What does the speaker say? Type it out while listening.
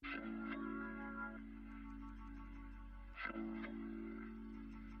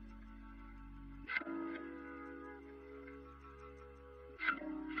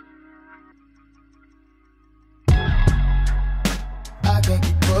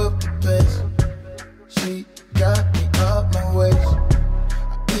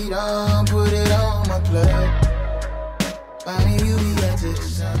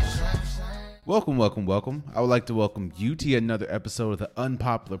Welcome, welcome, welcome. I would like to welcome you to another episode of the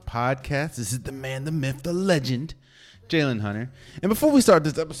Unpopular Podcast. This is the man, the myth, the legend, Jalen Hunter. And before we start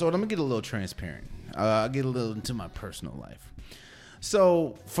this episode, I'm going to get a little transparent. I'll get a little into my personal life.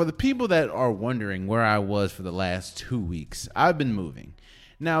 So, for the people that are wondering where I was for the last 2 weeks, I've been moving.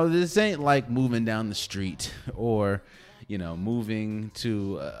 Now, this ain't like moving down the street or, moving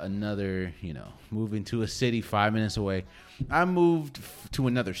to moving to a city 5 minutes away. I moved to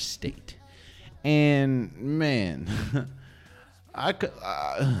another state. And man,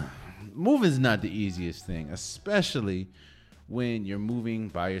 moving is not the easiest thing, especially when you're moving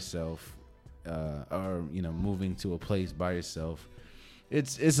by yourself, or moving to a place by yourself.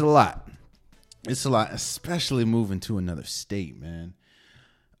 It's a lot. It's a lot, especially moving to another state, man.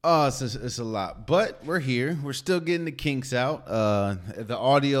 Oh, it's a lot. But we're here. We're still getting the kinks out. The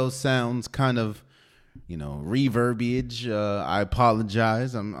audio sounds kind of reverbiage. I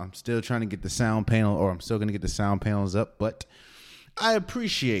apologize. I'm still trying to get the sound panel, or I'm still going to get the sound panels up, but I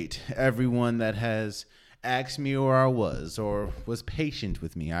appreciate everyone that has asked me where I was or was patient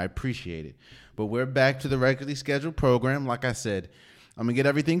with me. I appreciate it. But we're back to the regularly scheduled program. Like I said, I'm going to get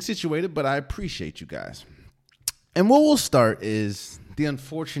everything situated, but I appreciate you guys. And what we'll start is the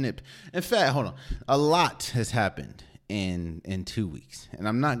unfortunate, in fact, hold on. A lot has happened in 2 weeks, and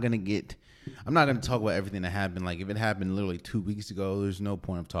I'm not going to talk about everything that happened. Like, if it happened literally 2 weeks ago, there's no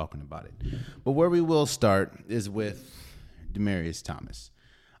point of talking about it. But where we will start is with Demaryius Thomas.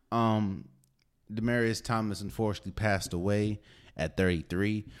 Demaryius Thomas unfortunately passed away at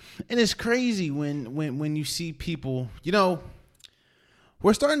 33. And it's crazy when you see people,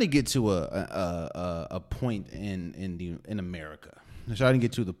 we're starting to get to a point in America. We're starting to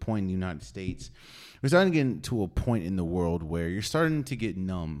get to the point in the United States. We're starting to get to a point in the world where you're starting to get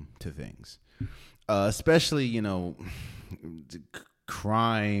numb to things, especially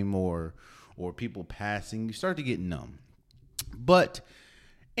crime or people passing. You start to get numb, but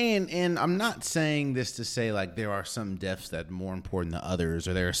and I'm not saying this to say like there are some deaths that are more important than others,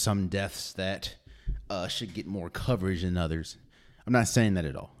 or there are some deaths that should get more coverage than others. I'm not saying that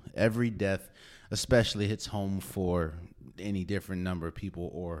at all. Every death, especially, hits home for any different number of people,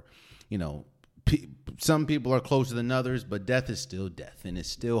 or some people are closer than others, but death is still death, and it's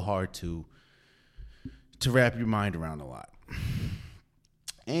still hard to wrap your mind around a lot.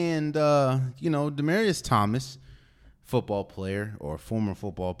 And Demaryius Thomas, football player or former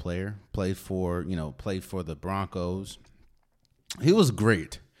football player, played for the Broncos. He was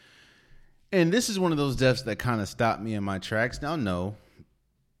great. And this is one of those deaths that kind of stopped me in my tracks. Now, no,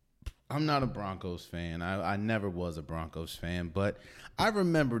 I'm not a Broncos fan. I never was a Broncos fan, but I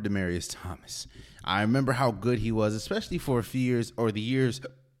remember Demaryius Thomas. I remember how good he was, especially for a few years, or the years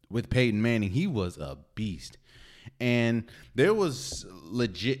with Peyton Manning. He was a beast. And there was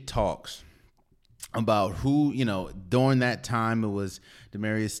legit talks about who, during that time, it was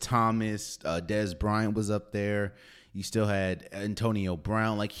Demaryius Thomas, Dez Bryant was up there. You still had Antonio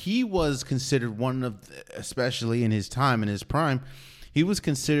Brown. Like, he was considered one of, especially in his time, in his prime, he was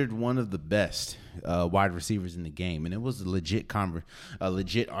considered one of the best wide receivers in the game, and it was a legit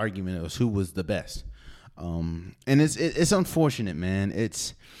argument as who was the best. And it's unfortunate, man.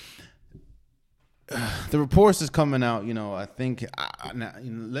 It's the reports is coming out. I think.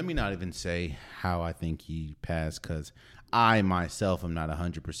 Let me not even say how I think he passed, because I myself am not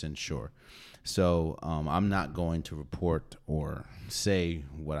 100% sure. So I'm not going to report or say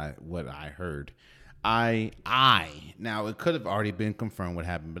what I heard. Now, it could have already been confirmed what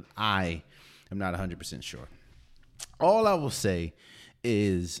happened, but I am not 100% sure. All I will say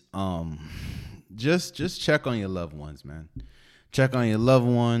is just check on your loved ones, man. Check on your loved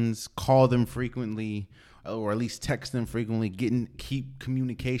ones, call them frequently, or at least text them frequently, keep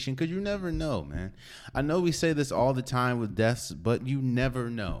communication, because you never know, man. I know we say this all the time with deaths, but you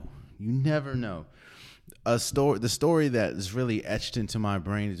never know. You never know. The story that is really etched into my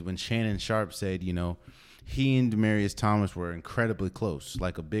brain is when Shannon Sharpe said, he and Demaryius Thomas were incredibly close,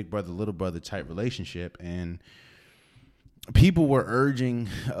 like a big brother, little brother type relationship. And people were urging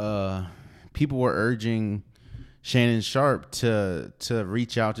Shannon Sharpe to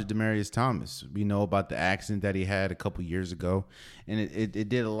reach out to Demaryius Thomas. We know about the accident that he had a couple years ago, and it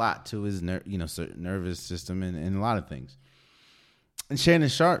did a lot to his nervous system and a lot of things. And Shannon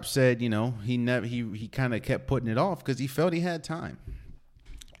Sharpe said, he kind of kept putting it off because he felt he had time.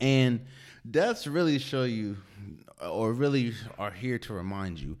 And deaths really show you, or really are here to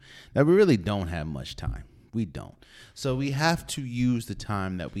remind you, that we really don't have much time. We don't. So we have to use the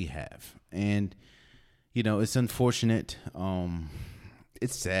time that we have. And, it's unfortunate.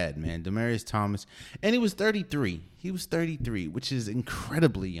 It's sad, man. Demaryius Thomas. And he was 33. He was 33, which is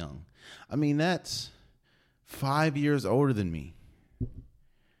incredibly young. I mean, that's 5 years older than me.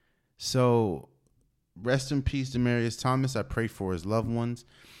 So rest in peace, Demaryius Thomas. I pray for his loved ones.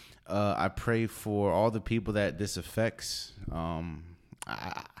 I pray for all the people that this affects.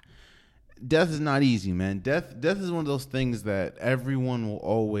 Death is not easy, man. Death is one of those things that everyone will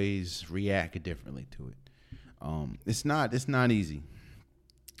always react differently to it. It's not easy.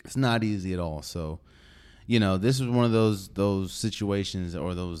 It's not easy at all. So, this was one of those situations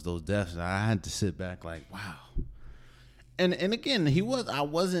or those deaths that I had to sit back like, wow. And again, I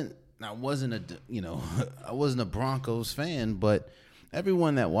wasn't a Broncos fan, but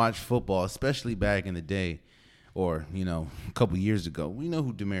everyone that watched football, especially back in the day, or, a couple years ago, we know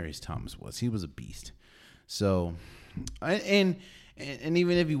who Demaryius Thomas was. He was a beast. So, and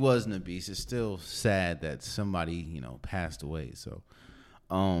even if he wasn't a beast, it's still sad that somebody, passed away. So,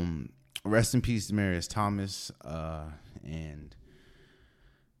 rest in peace, Demaryius Thomas. And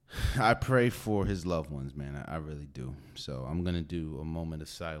I pray for his loved ones, man. I really do. So I'm going to do a moment of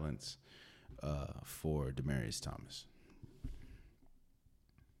silence for Demaryius Thomas.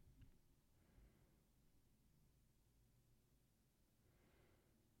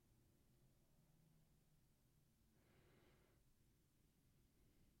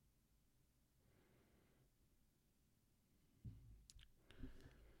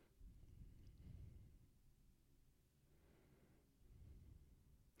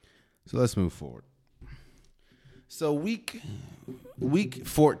 So let's move forward. So week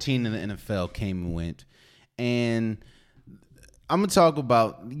 14 in the NFL came and went, and I'm going to talk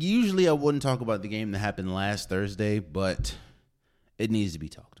about, usually I wouldn't talk about the game that happened last Thursday, but it needs to be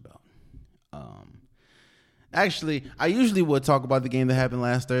talked about. Actually, I usually would talk about the game that happened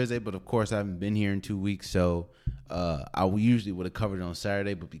last Thursday, but of course I haven't been here in 2 weeks, so I usually would have covered it on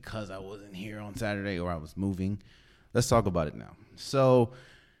Saturday, but because I wasn't here on Saturday or I was moving, let's talk about it now. So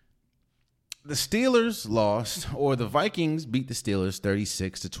the Steelers lost, or the Vikings beat the Steelers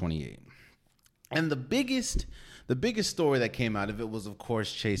 36-28. And the biggest story that came out of it was, of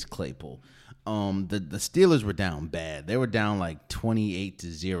course, Chase Claypool. The Steelers were down bad. They were down like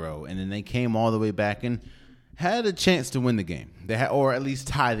 28-0, and then they came all the way back and had a chance to win the game. They had, or at least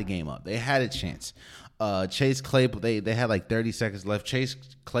tie the game up. They had a chance. Chase Claypool, they had like 30 seconds left. Chase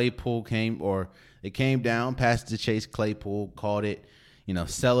Claypool came down, passed to Chase Claypool, caught it.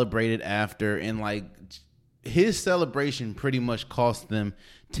 Celebrated after, and like his celebration pretty much cost them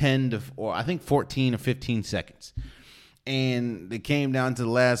 14 or 15 seconds. And it came down to the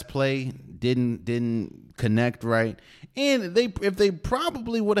last play, didn't connect right. And if they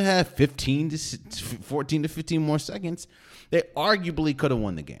probably would have had 14 to 15 more seconds, they arguably could have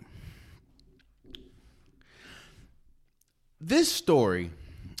won the game. This story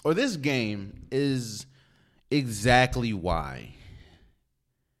or this game is exactly why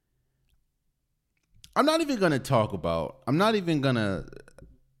for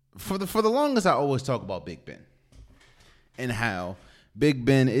the longest, I always talk about Big Ben and how Big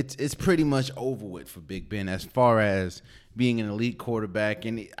Ben, it's pretty much over with for Big Ben as far as being an elite quarterback.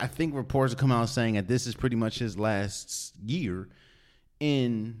 And I think reports have come out saying that this is pretty much his last year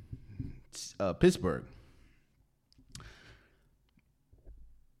in Pittsburgh.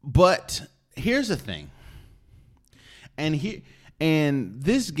 But here's the thing. And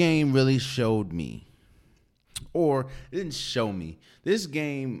this game really showed me, or it didn't show me. This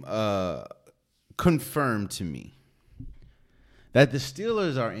game confirmed to me that the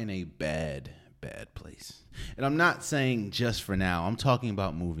Steelers are in a bad place. And I'm not saying just for now. I'm talking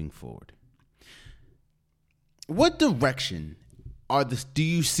about moving forward. What direction do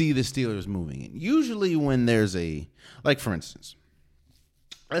you see the Steelers moving in? Usually when there's like for instance,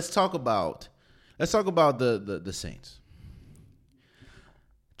 let's talk about the Saints.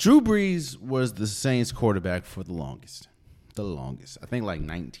 Drew Brees was the Saints quarterback for the longest. I think like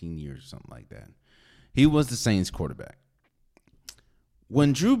 19 years or something like that. He was the Saints quarterback.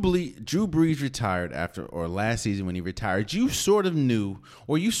 When Drew Brees retired last season when he retired, you sort of knew,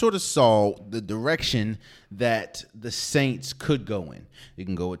 or you sort of saw the direction that the Saints could go in. You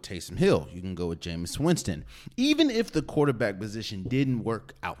can go with Taysom Hill. You can go with Jameis Winston. Even if the quarterback position didn't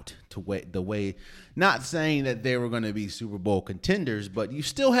work out the way, not saying that they were going to be Super Bowl contenders, but you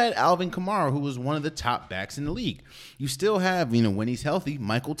still had Alvin Kamara, who was one of the top backs in the league. You still have, when he's healthy,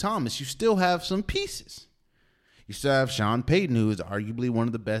 Michael Thomas. You still have some pieces. You still have Sean Payton, who is arguably one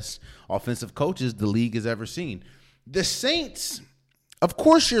of the best offensive coaches the league has ever seen. The Saints, of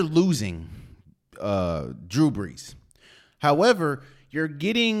course, you're losing Drew Brees. However,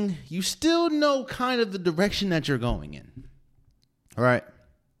 you still know kind of the direction that you're going in. All right.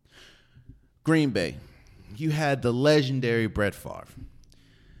 Green Bay, you had the legendary Brett Favre.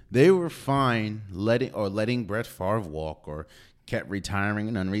 They were fine letting Brett Favre walk, or kept retiring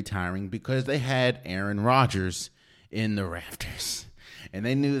and unretiring, because they had Aaron Rodgers in the rafters. And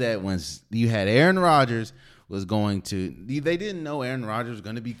they knew that once you had Aaron Rodgers was going to, they didn't know Aaron Rodgers was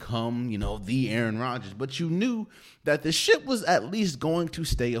going to become, the Aaron Rodgers, but you knew that the ship was at least going to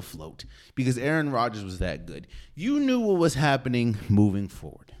stay afloat because Aaron Rodgers was that good. You knew what was happening moving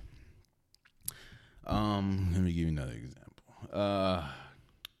forward. Let me give you another example.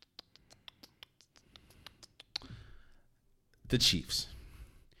 The Chiefs.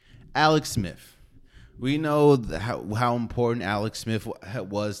 Alex Smith. We know how important Alex Smith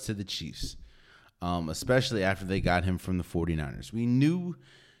was to the Chiefs, especially after they got him from the 49ers. We knew,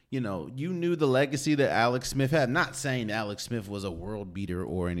 you knew the legacy that Alex Smith had. Not saying Alex Smith was a world beater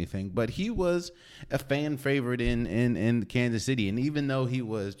or anything, but he was a fan favorite in Kansas City. And even though he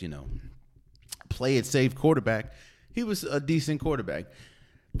was, play it safe quarterback, he was a decent quarterback.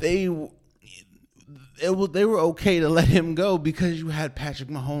 They were okay to let him go because you had Patrick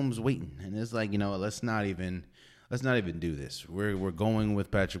Mahomes waiting, and it's like, let's not even do this. We're going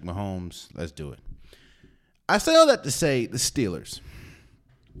with Patrick Mahomes. Let's do it. I say all that to say the Steelers,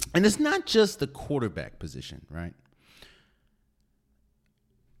 and it's not just the quarterback position, right?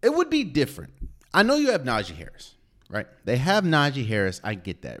 It would be different. I know you have Najee Harris, right? They have Najee Harris. I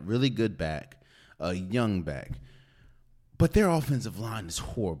get that. Really good back, a young back, but their offensive line is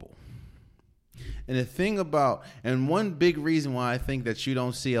horrible. And the thing about, and one big reason why I think that you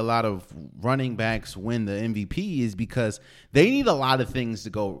don't see a lot of running backs win the MVP is because they need a lot of things to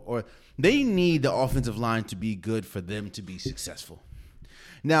go, or they need the offensive line to be good for them to be successful.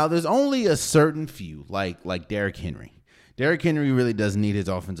 Now, there's only a certain few, like Derrick Henry. Derrick Henry really doesn't need his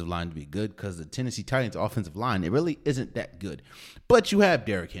offensive line to be good because the Tennessee Titans offensive line, it really isn't that good. But you have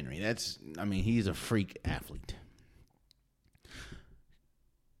Derrick Henry. He's a freak athlete.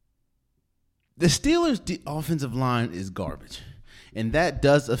 The Steelers' offensive line is garbage, and that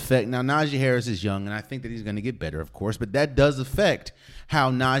does affect. Now, Najee Harris is young, and I think that he's going to get better, of course, but that does affect how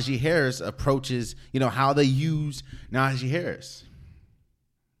Najee Harris approaches, how they use Najee Harris.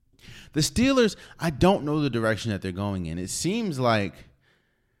 The Steelers, I don't know the direction that they're going in. It seems like,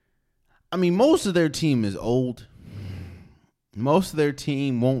 most of their team is old. Most of their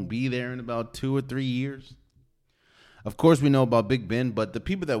team won't be there in about 2 or 3 years. Of course, we know about Big Ben, but the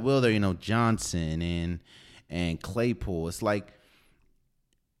people that will there, Johnson and Claypool. It's like,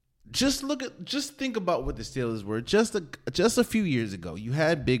 just think about what the Steelers were just a few years ago. You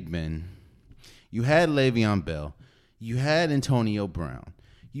had Big Ben, you had Le'Veon Bell, you had Antonio Brown,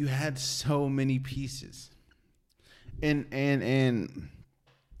 you had so many pieces, and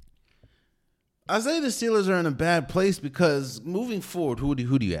I say the Steelers are in a bad place because moving forward, who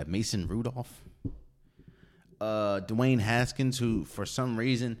do you have? Mason Rudolph. Dwayne Haskins, who for some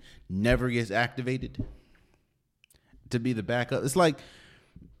reason never gets activated to be the backup. It's like,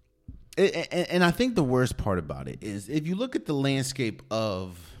 and I think the worst part about it is if you look at the landscape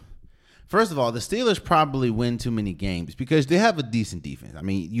of, first of all, the Steelers probably win too many games because they have a decent defense.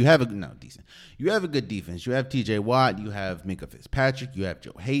 You have a good defense. You have TJ Watt, you have Minkah Fitzpatrick, you have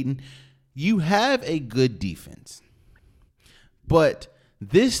Joe Hayden. You have a good defense. But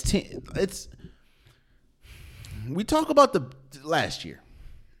this team, we talk about the last year.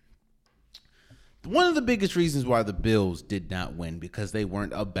 One of the biggest reasons why the Bills did not win because they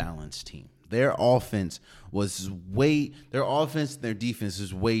weren't a balanced team. Their offense their defense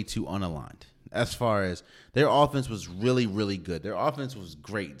is way too unaligned. As far as their offense was really, really good. Their offense was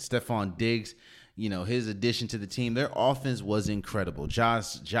great. Stephon Diggs, his addition to the team, their offense was incredible.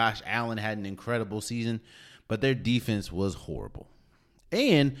 Josh Allen had an incredible season, but their defense was horrible.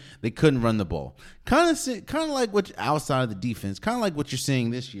 And they couldn't run the ball. Kind of like what outside of the defense, kind of like what you're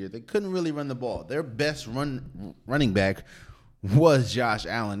seeing this year. They couldn't really run the ball. Their best running back was Josh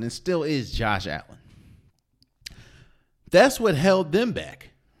Allen and still is Josh Allen. That's what held them back.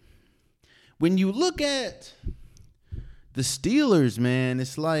 When you look at the Steelers, man,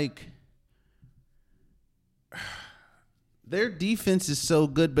 it's like their defense is so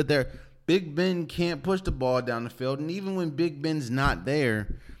good, but their Big Ben can't push the ball down the field. And even when Big Ben's not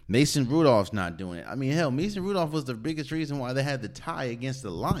there, Mason Rudolph's not doing it. Mason Rudolph was the biggest reason why they had the tie against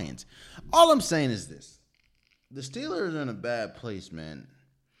the Lions. All I'm saying is this. The Steelers are in a bad place, man.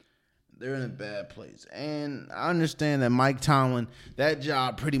 They're in a bad place. And I understand that Mike Tomlin, that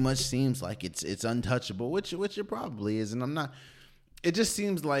job pretty much seems like it's untouchable, which it probably is. And it just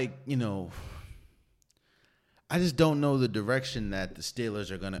seems like, I just don't know the direction that the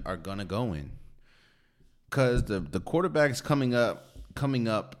Steelers are gonna go in, because the quarterbacks coming up.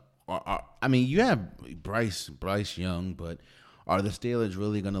 You have Bryce Young, but Are the Steelers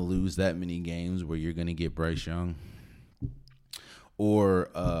really going to lose that many games where you're going to get Bryce Young? Or,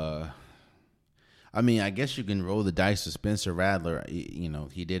 I mean, I guess you can roll the dice with Spencer Rattler. You know,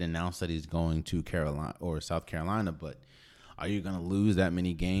 he did announce that he's going to Carolina or South Carolina, but are you going to lose that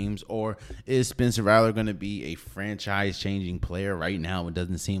many games? Or is Spencer Rattler going to be a franchise-changing player? Right now, it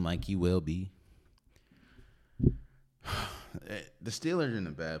doesn't seem like he will be. The Steelers are in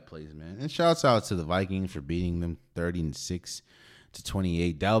a bad place, man. And shouts out to the Vikings for beating them 30-6 to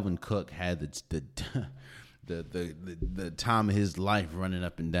 28. Dalvin Cook had the time of his life running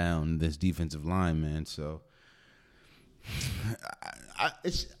up and down this defensive line, man. So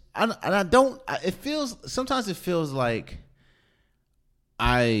sometimes it feels like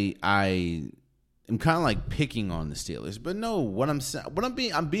I am kind of like picking on the Steelers, but no,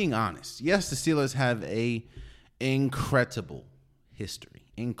 I'm being honest. Yes, the Steelers have a incredible history.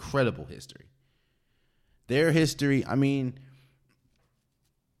 Their history, I mean,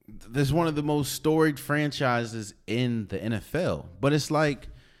 there's one of the most storied franchises in the NFL, but it's like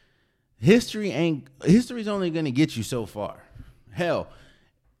history's only going to get you so far. Hell,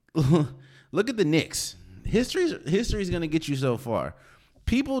 look at the Knicks. History's going to get you so far.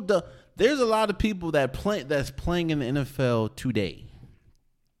 There's a lot of people that's playing in the NFL today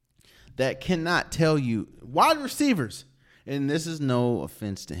that cannot tell you, wide receivers, and this is no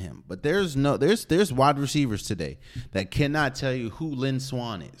offense to him, but there's wide receivers today that cannot tell you who Lynn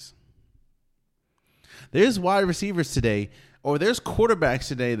Swann is. There's wide receivers today, or there's quarterbacks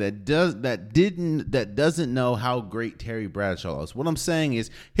today that doesn't know how great Terry Bradshaw is. What I'm saying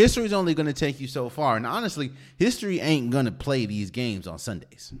is history's only going to take you so far, and honestly, history ain't going to play these games on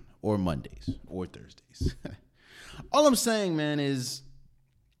Sundays or Mondays or Thursdays. All I'm saying, man, is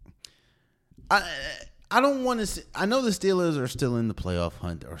I don't want to. I know the Steelers are still in the playoff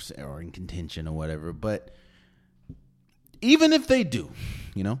hunt or in contention or whatever, but even if they do,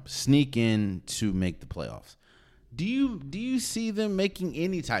 sneak in to make the playoffs, do you see them making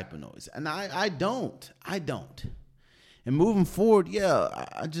any type of noise? And I don't. And moving forward, yeah,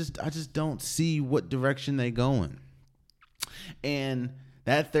 I just don't see what direction they going. And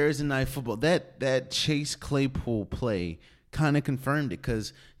that Thursday night football, that Chase Claypool play kind of confirmed it,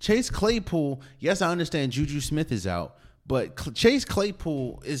 because Chase Claypool, yes, I understand Juju Smith is out, but Chase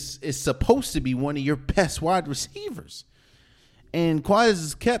Claypool is supposed to be one of your best wide receivers. And quiet as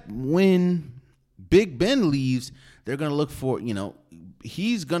it's kept, when Big Ben leaves, they're going to look for,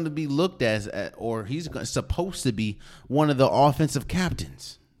 he's going to be looked at, or he's supposed to be one of the offensive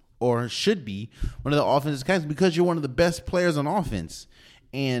captains, or should be one of the offensive captains, because you're one of the best players on offense.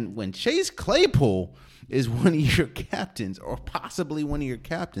 And when Chase Claypool is one of your captains, or possibly one of your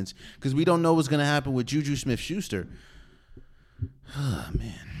captains, because we don't know what's going to happen with Juju Smith-Schuster. Oh,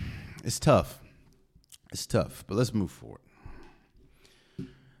 man. It's tough. But let's move forward.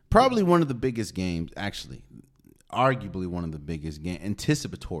 Probably one of the biggest games, actually, arguably one of the biggest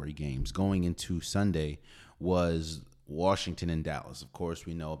anticipatory games going into Sunday was Washington and Dallas. Of course,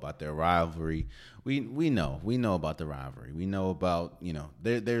 we know about their rivalry. We know about the rivalry. We know about,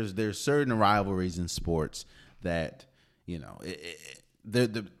 there's certain rivalries in sports that, they're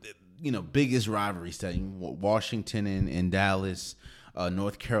the biggest rivalry setting. Washington and Dallas,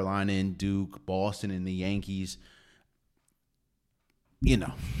 North Carolina and Duke, Boston and the Yankees. We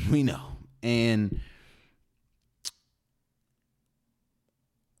know. And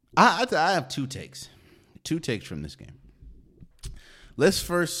I have two takes from this game. I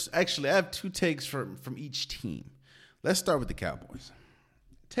have two takes from each team. Let's start with the Cowboys.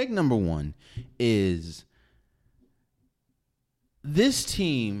 Take number one is this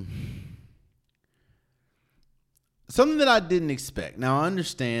team, something that I didn't expect. Now, I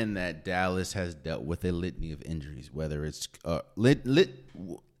understand that Dallas has dealt with a litany of injuries, whether it's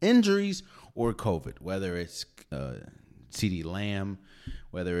injuries or COVID, whether it's CeeDee Lamb,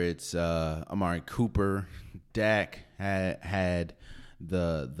 whether it's Amari Cooper. Dak had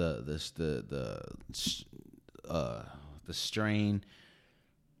the strain,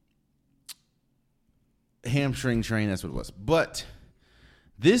 hamstring strain. That's what it was. But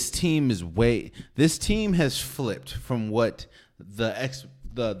this team has flipped from what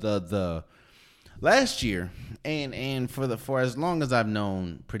the last year and for as long as I've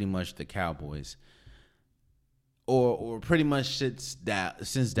known pretty much the Cowboys, or pretty much since Dak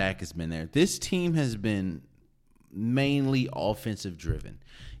has been there, this team has been mainly offensive driven.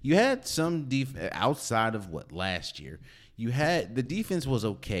 You had some outside of last year. You had the defense was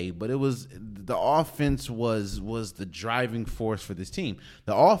okay, but the offense was the driving force for this team.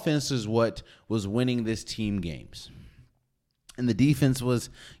 The offense is what was winning this team games. And the defense was,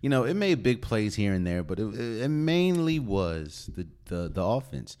 it made big plays here and there, but it mainly was the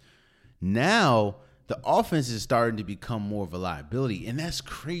offense. Now the offense is starting to become more of a liability, and that's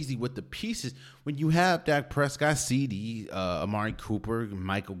crazy with the pieces. When you have Dak Prescott, CD, Amari Cooper,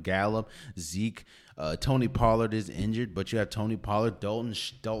 Michael Gallup, Zeke, Tony Pollard is injured, but you have Tony Pollard,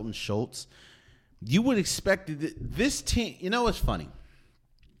 Dalton Schultz. You would expect this team. It's funny.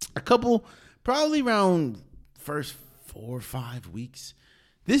 Probably around first 4 or 5 weeks,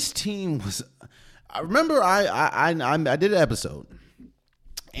 this team was. I remember I did an episode,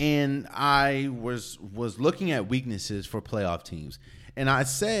 and I was looking at weaknesses for playoff teams, and I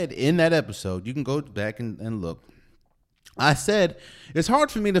said in that episode, you can go back and look. I said it's hard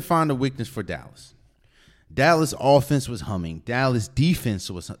for me to find a weakness for Dallas. Dallas offense was humming. Dallas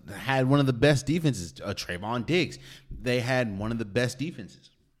defense had one of the best defenses. Trayvon Diggs, they had one of the best defenses.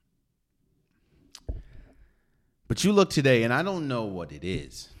 But you look today, and I don't know what it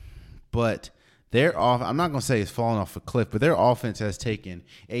is, but I'm not going to say it's fallen off a cliff, but their offense has taken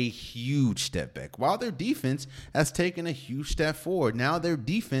a huge step back, while their defense has taken a huge step forward. Now their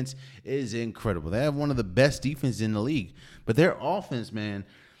defense is incredible. They have one of the best defenses in the league, but their offense, man.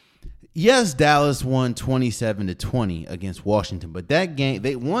 Yes, Dallas won 27-20 against Washington, but that game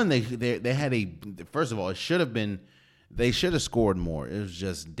they won. They had first of all, they should have scored more. It was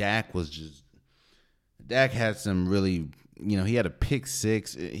just Dak had some really, he had a pick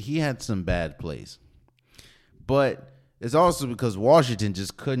six. He had some bad plays. But it's also because Washington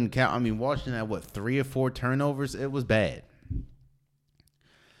just couldn't count. I mean, Washington had, 3 or 4 turnovers? It was bad.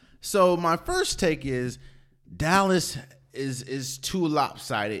 So my first take is Dallas is too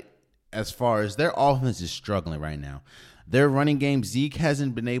lopsided as far as their offense is struggling right now. Their running game, Zeke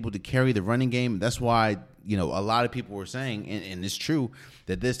hasn't been able to carry the running game. That's why, a lot of people were saying, and it's true,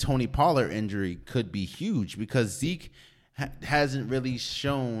 that this Tony Pollard injury could be huge because Zeke hasn't really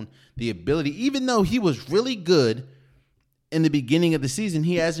shown the ability, even though he was really good in the beginning of the season,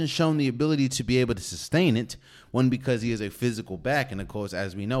 he hasn't shown the ability to be able to sustain it. One, because he is a physical back, and of course,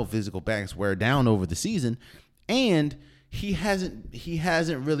 as we know, physical backs wear down over the season, and he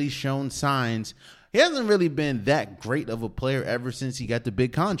hasn't really shown signs. He hasn't really been that great of a player ever since he got the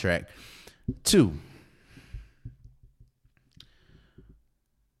big contract. 2,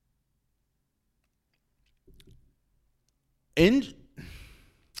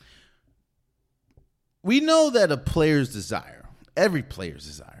 we know that every player's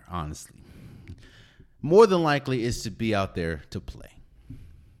desire, honestly, more than likely is to be out there to play.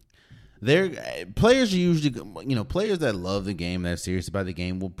 Players are usually, players that love the game, that are serious about the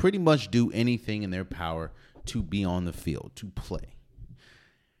game, will pretty much do anything in their power to be on the field, to play.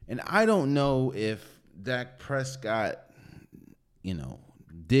 And I don't know if Dak Prescott,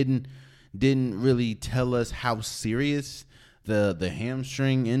 didn't really tell us how serious the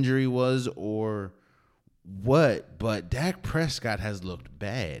hamstring injury was or what, but Dak Prescott has looked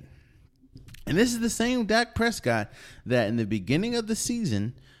bad. And this is the same Dak Prescott that in the beginning of the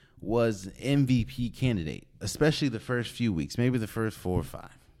season was MVP candidate, especially the first few weeks, maybe the first 4 or 5.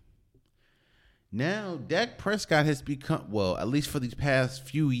 Now, Dak Prescott has become, at least for these past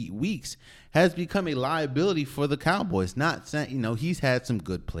few weeks, has become a liability for the Cowboys. Not saying, he's had some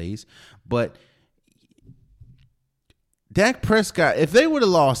good plays, but Dak Prescott, if they would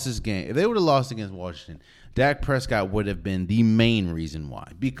have lost this game, if they would have lost against Washington, Dak Prescott would have been the main reason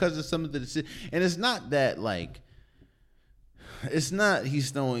why, because of some of the decisions. And it's not that, it's not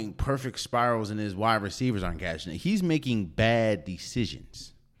he's throwing perfect spirals and his wide receivers aren't catching it. He's making bad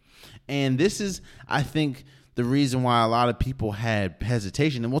decisions. And this is, I think, the reason why a lot of people had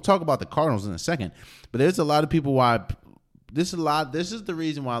hesitation. And we'll talk about the Cardinals in a second. But there's a lot of people this is the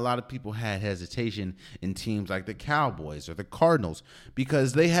reason why a lot of people had hesitation in teams like the Cowboys or the Cardinals,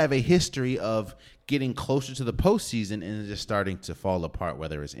 because they have a history of getting closer to the postseason and just starting to fall apart,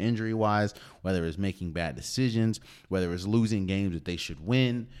 whether it's injury-wise, whether it's making bad decisions, whether it's losing games that they should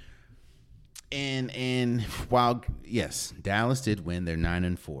win. And while, yes, Dallas did win, they're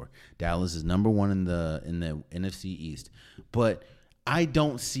 9-4. Dallas is number 1 in the NFC East. But I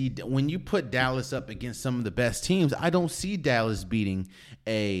don't see, when you put Dallas up against some of the best teams, I don't see Dallas beating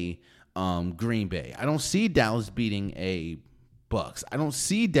a Green Bay. I don't see Dallas beating a Bucks. I don't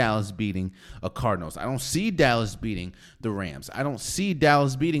see Dallas beating a Cardinals. I don't see Dallas beating the Rams. I don't see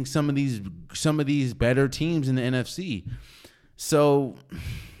Dallas beating some of these better teams in the NFC. So,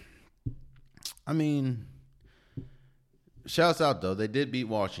 I mean, shouts out though, they did beat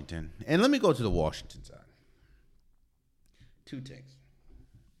Washington. And let me go to the Washington side. 2 takes.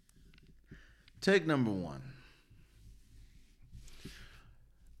 Take number 1.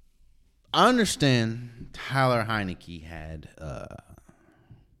 I understand Tyler Heineke had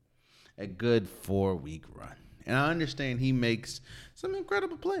a good 4-week run. And I understand he makes some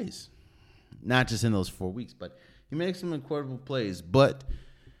incredible plays. Not just in those 4 weeks, but he makes some incredible plays. But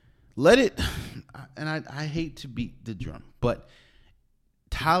let it, and I hate to beat the drum, but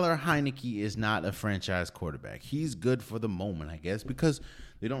Tyler Heineke is not a franchise quarterback. He's good for the moment, I guess, because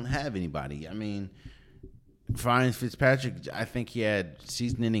they don't have anybody. I mean, Ryan Fitzpatrick, I think he had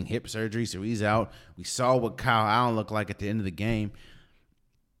season-ending hip surgery, so he's out. We saw what Kyle Allen looked like at the end of the game.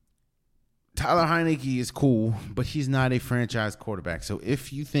 Tyler Heineke is cool, but he's not a franchise quarterback. So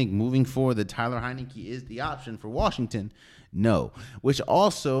if you think moving forward that Tyler Heineke is the option for Washington, no. Which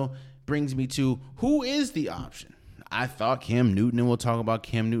also brings me to, who is the option? I thought Cam Newton, and we'll talk about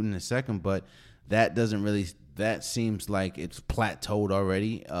Cam Newton in a second, but that seems like it's plateaued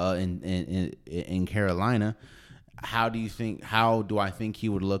already in Carolina. How do I think he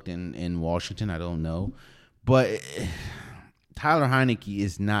would look in Washington? I don't know. But Tyler Heineke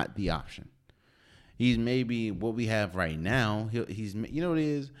is not the option. He's maybe what we have right now. He's, you know what it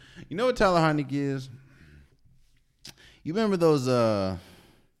is? You know what Tyler Heineke is? You remember those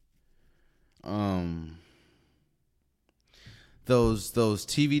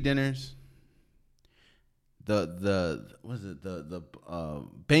TV dinners? The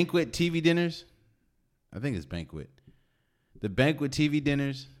banquet TV dinners? I think it's banquet. The banquet TV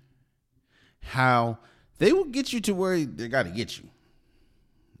dinners. How they will get you to where they got to get you.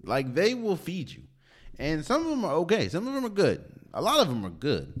 Like, they will feed you. And some of them are okay. Some of them are good. A lot of them are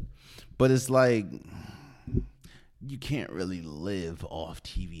good. But it's like, you can't really live off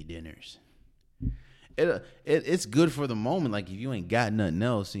TV dinners. It's good for the moment. Like, if you ain't got nothing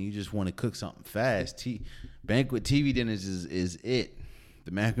else and you just want to cook something fast, banquet TV dinners is it.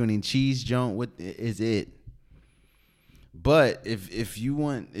 The macaroni and cheese joint is it. But if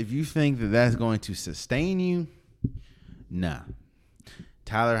you think that that's going to sustain you, nah.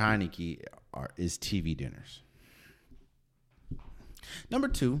 Tyler Heineke is TV dinners. Number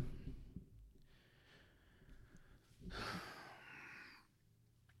 2.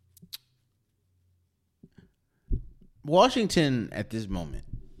 Washington at this moment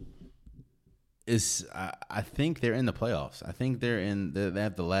is, I think they're in the playoffs. I think they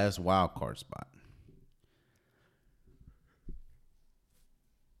have the last wild card spot.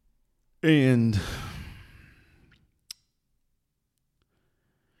 And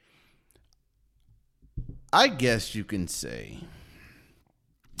I guess you can say,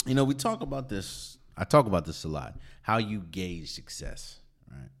 we talk about this. I talk about this a lot. How you gauge success,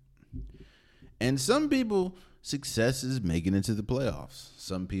 right? And some people, success is making it to the playoffs.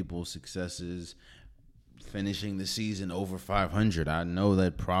 Some people, success is finishing the season over 500. I know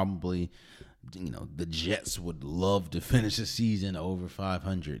that probably, the Jets would love to finish the season over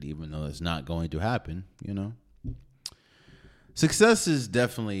 500, even though it's not going to happen, Success is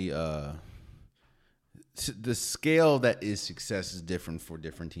definitely, the scale that is success is different for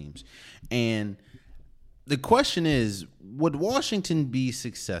different teams. And the question is, would Washington be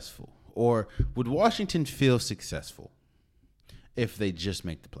successful? Or would Washington feel successful if they just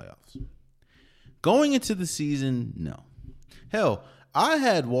make the playoffs? Going into the season, no. Hell, I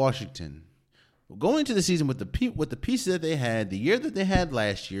had Washington going into the season with the pieces that they had, the year that they had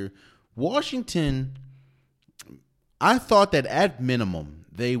last year. Washington, I thought that at minimum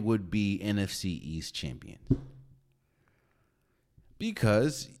they would be NFC East champions.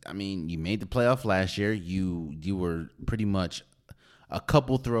 Because, you made the playoff last year. You were pretty much a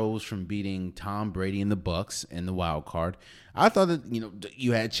couple throws from beating Tom Brady and the Bucs in the wild card. I thought that,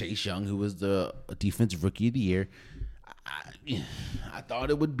 you had Chase Young, who was the defensive rookie of the year. I thought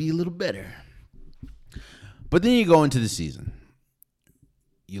it would be a little better. But then you go into the season.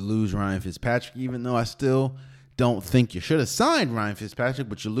 You lose Ryan Fitzpatrick, even though I still don't think you should have signed Ryan Fitzpatrick,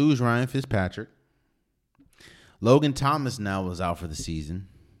 but you lose Ryan Fitzpatrick. Logan Thomas now was out for the season.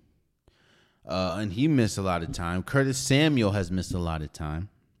 And he missed a lot of time. Curtis Samuel has missed a lot of time.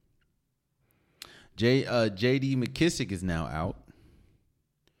 J.D. McKissick is now out.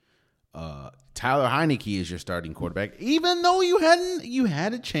 Tyler Heineke is your starting quarterback, even though you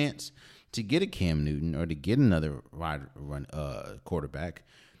had a chance to get a Cam Newton or to get another quarterback.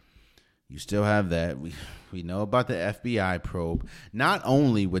 You still have that. We know about the FBI probe, not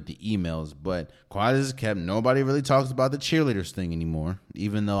only with the emails, but quiet as kept. Nobody really talks about the cheerleaders thing anymore,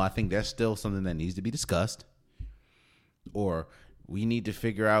 even though I think that's still something that needs to be discussed. Or we need to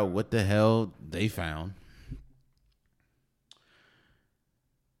figure out what the hell they found.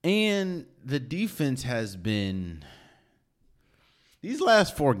 And the defense has been, these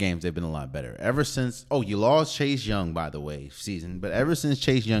last 4 games, they've been a lot better. Ever since, you lost Chase Young, by the way, season. But ever since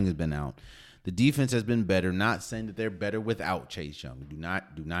Chase Young has been out, The defense has been better. Not saying that they're better without Chase Young. Do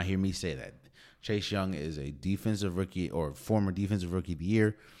not hear me say that. Chase Young is a defensive rookie or former defensive rookie of the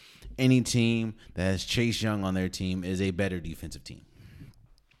year. Any team that has Chase Young on their team is a better defensive team.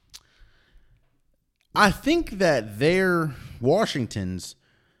 I think that their Washington's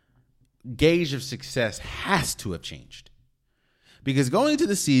gauge of success has to have changed. Because going into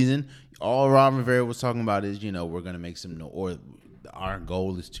the season, all Ron Rivera was talking about is, we're going to make or our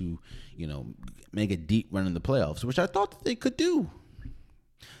goal is to, make a deep run in the playoffs, which I thought that they could do.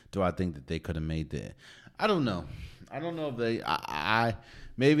 Do I think that they could have made that? I don't know. I don't know if they,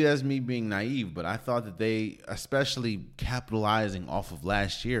 maybe that's me being naive, but I thought that they, especially capitalizing off of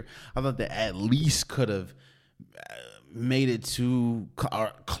last year, I thought they at least could have made it to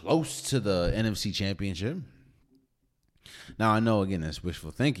or close to the NFC Championship. Now, I know, again, that's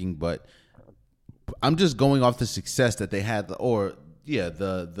wishful thinking, but I'm just going off the success that they had, the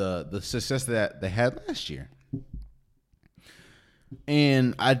success that they had last year.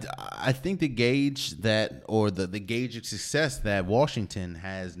 And I think the gauge that, or the gauge of success that Washington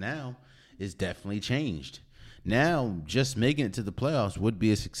has now is definitely changed. Now, just making it to the playoffs would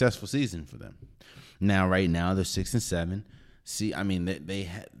be a successful season for them. Now, right now, they're 6-7. See, I mean, they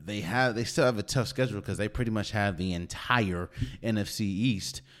still have a tough schedule because they pretty much have the entire NFC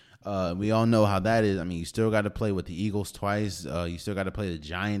East. We all know how that is. I mean, you still got to play with the Eagles twice. You still got to play the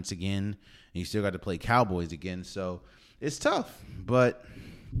Giants again, and you still got to play Cowboys again. So it's tough, but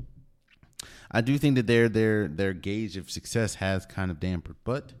I do think that their gauge of success has kind of dampened.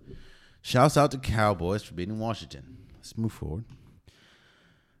 But shouts out to Cowboys for beating Washington. Let's move forward.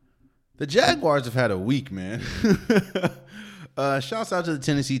 The Jaguars have had a week, man. Shouts out to the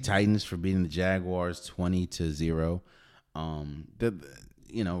Tennessee Titans for beating the Jaguars 20-0. Ryan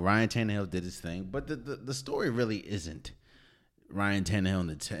Tannehill did his thing, but the story really isn't Ryan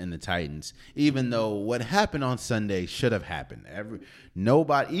Tannehill and the Titans. Even though what happened on Sunday should have happened.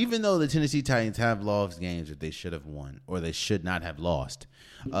 Even though the Tennessee Titans have lost games that they should have won or they should not have lost,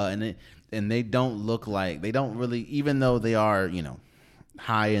 and they don't look like they don't really, even though they are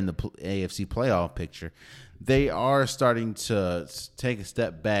high in the AFC playoff picture, they are starting to take a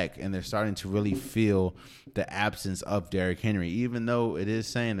step back, and they're starting to really feel the absence of Derrick Henry, even though it is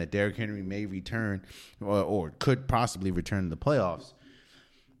saying that Derrick Henry may return or could possibly return to the playoffs.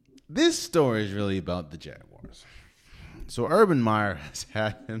 This story is really about the Jaguars. So Urban Meyer has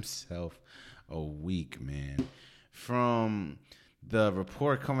had himself a week, man. From the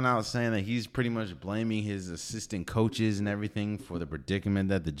report coming out saying that he's pretty much blaming his assistant coaches and everything for the predicament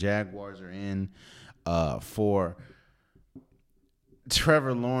that the Jaguars are in, for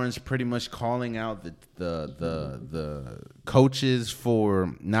Trevor Lawrence pretty much calling out the coaches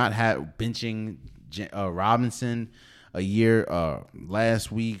for not benching Robinson a year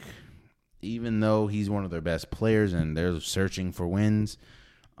last week, even though he's one of their best players and they're searching for wins.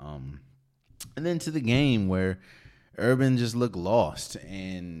 And then to the game where Urban just looked lost,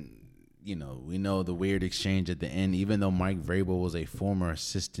 and we know the weird exchange at the end. Even though Mike Vrabel was a former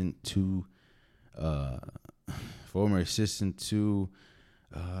assistant to,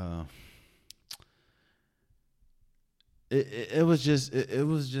 it was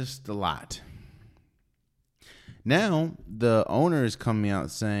just a lot. Now the owner is coming out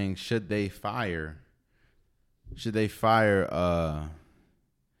saying, should they fire?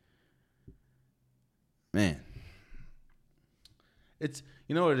 Man. It's,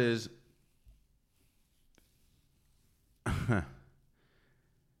 what it is? The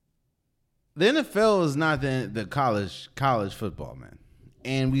NFL is not the college football, man.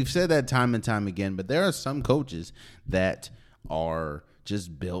 And we've said that time and time again, but there are some coaches that are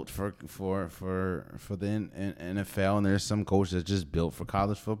just built for the NFL, and there's some coaches that just built for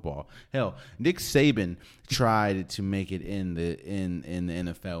college football. Hell, Nick Saban tried to make it in the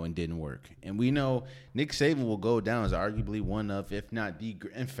NFL and didn't work. And we know Nick Saban will go down as arguably one of, if not the,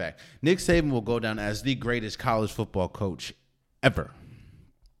 in fact, Nick Saban will go down as the greatest college football coach ever.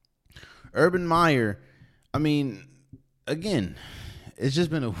 Urban Meyer, I mean, again, it's just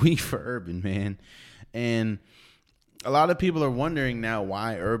been a week for Urban, man. And a lot of people are wondering now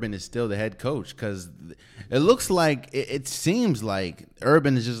why Urban is still the head coach, because it looks like, it seems like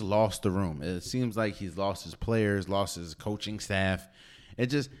Urban has just lost the room. It seems like he's lost his players, lost his coaching staff.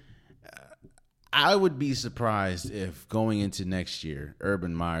 I would be surprised if going into next year,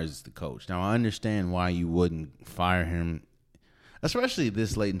 Urban Meyer is the coach. Now, I understand why you wouldn't fire him, especially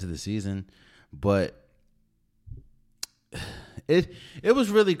this late into the season, but it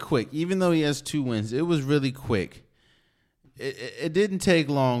was really quick. Even though he has 2 wins, it was really quick. It didn't take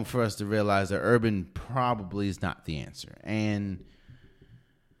long for us to realize that Urban probably is not the answer. And,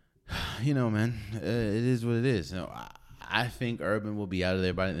 Man, it is what it is. I think Urban will be out of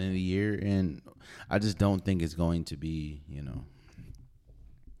there by the end of the year, and I just don't think it's going to be,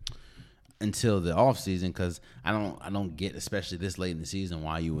 until the offseason, because I don't get, especially this late in the season,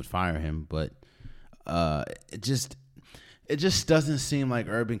 why you would fire him. But it just doesn't seem like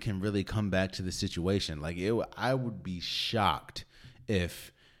Urban can really come back to the situation. I would be shocked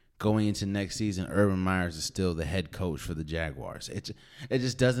if going into next season, Urban Meyers is still the head coach for the Jaguars. It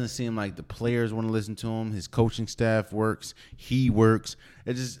just doesn't seem like the players want to listen to him. His coaching staff works. He works.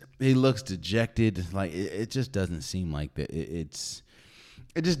 He looks dejected. It just doesn't seem like that.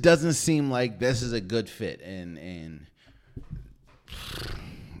 It just doesn't seem like this is a good fit. And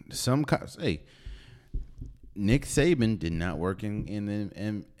Nick Saban did not work in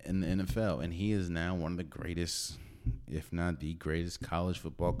the NFL, and he is now one of the greatest, if not the greatest, college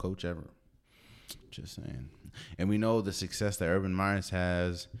football coach ever. Just saying. And we know the success that Urban Meyers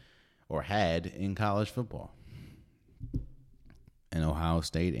has or had in college football in Ohio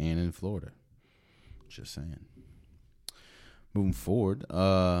State and in Florida. Just saying. Moving forward,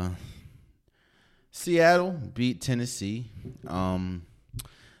 Seattle beat Tennessee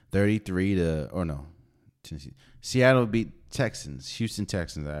 33 to, or no, Tennessee. Seattle beat Houston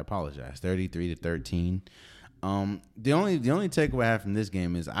Texans, I apologize, 33-13. The only takeaway I have from this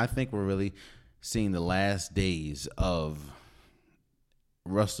game is I think we're really seeing the last days of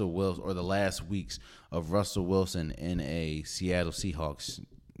Russell Wilson, or the last weeks of Russell Wilson in a Seattle Seahawks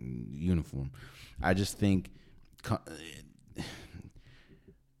uniform. I just think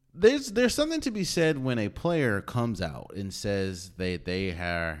there's something to be said when a player comes out and says they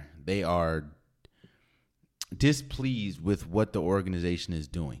are displeased with what the organization is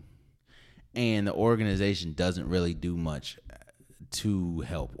doing, and the organization doesn't really do much to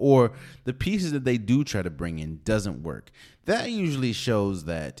help, or the pieces that they do try to bring in doesn't work. That usually shows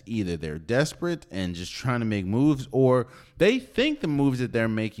that either they're desperate and just trying to make moves, or they think the moves that they're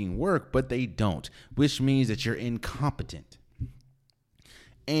making work, but they don't, which means that you're incompetent.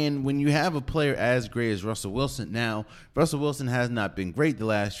 And when you have a player as great as Russell Wilson, now, Russell Wilson has not been great the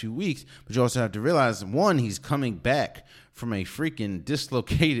last few weeks, but you also have to realize, one, he's coming back from a freaking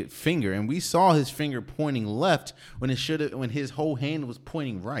dislocated finger, and we saw his finger pointing left when his whole hand was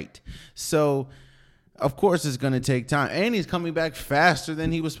pointing right. So, of course, it's going to take time, and he's coming back faster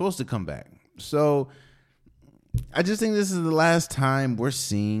than he was supposed to come back. So, I just think this is the last time we're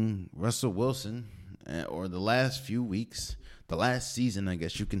seeing Russell Wilson, or the last few weeks, the last season, I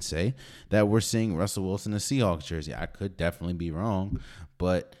guess you can say, that we're seeing Russell Wilson in a Seahawks jersey. I could definitely be wrong,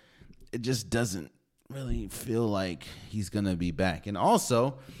 but it just doesn't really feel like he's going to be back. And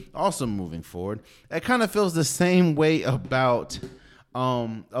also moving forward, it kind of feels the same way about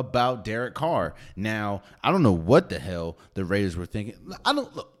Derek Carr. Now, I don't know what the hell the Raiders were thinking.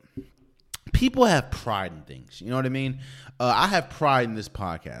 People have pride in things. You know what I mean? I have pride in this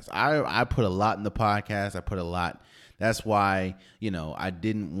podcast. I put a lot in the podcast. I put a lot. That's why, I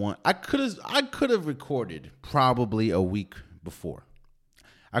didn't want. I could have recorded probably a week before.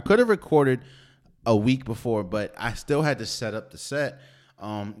 I could have recorded a week before, but I still had to set up the set.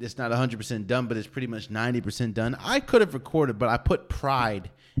 It's not 100% done, but it's pretty much 90% done. I could have recorded, but I put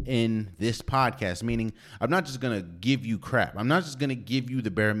pride in this podcast, meaning I'm not just going to give you crap. I'm not just going to give you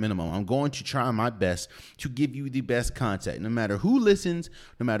the bare minimum. I'm going to try my best to give you the best content. No matter who listens,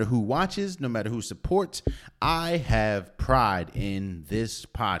 no matter who watches, no matter who supports, I have pride in this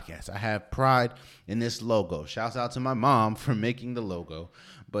podcast. I have pride in this logo. Shouts out to my mom for making the logo,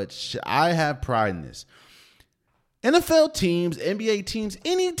 but I have pride in this. NFL teams, NBA teams,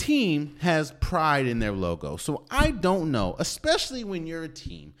 any team has pride in their logo. So I don't know, especially when you're a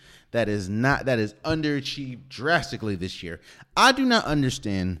team that is underachieved drastically this year. I do not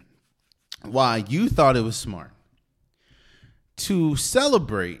understand why you thought it was smart to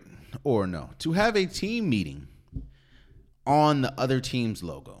celebrate to have a team meeting on the other team's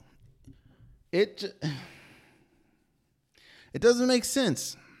logo. It doesn't make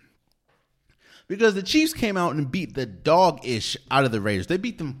sense. Because the Chiefs came out and beat the dog-ish out of the Raiders. They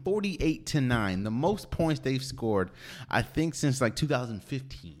beat them 48-9, the most points they've scored, I think, since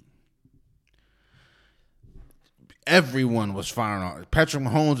 2015. Everyone was firing on. Patrick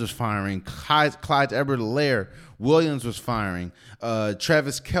Mahomes was firing. Clyde Edwards-Helaire, Williams was firing.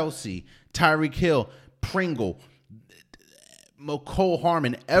 Travis Kelce, Tyreek Hill, Pringle, McCole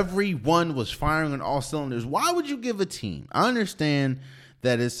Harmon. Everyone was firing on all cylinders. Why would you give a team? I understand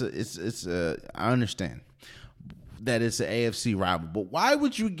that I understand that it's an AFC rival, but why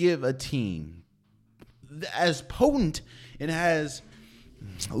would you give a team as potent and as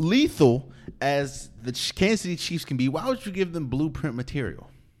lethal as the Kansas City Chiefs can be? Why would you give them blueprint material?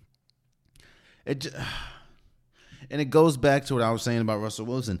 It just, and it goes back to what I was saying about Russell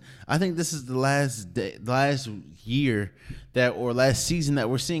Wilson. I think this is the last year or last season that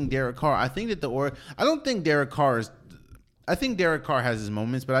we're seeing Derek Carr. I think that I don't think Derek Carr is. I think Derek Carr has his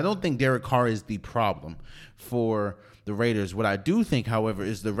moments, but I don't think Derek Carr is the problem for the Raiders. What I do think, however,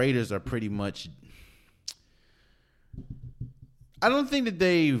 is the Raiders are pretty much. I don't think that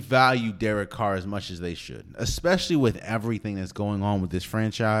they value Derek Carr as much as they should, especially with everything that's going on with this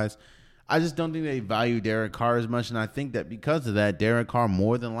franchise. I just don't think they value Derek Carr as much, and I think that because of that, Derek Carr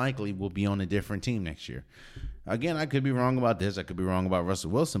more than likely will be on a different team next year. Again, I could be wrong about this. I could be wrong about Russell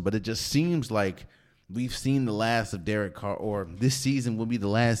Wilson, but it just seems like we've seen the last of Derek Carr, or this season will be the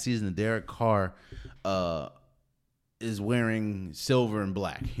last season that Derek Carr is wearing silver and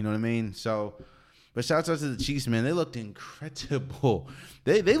black. You know what I mean? So... But shouts out to the Chiefs, man. They looked incredible.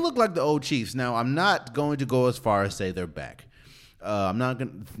 They look like the old Chiefs. Now, I'm not going to go as far as say they're back. I'm not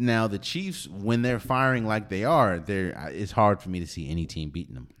going. Now, the Chiefs, when they're firing like they are, it's hard for me to see any team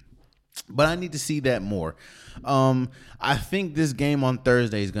beating them. But I need to see that more. I think this game on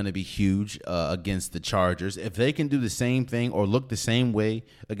Thursday is going to be huge against the Chargers. If they can do the same thing or look the same way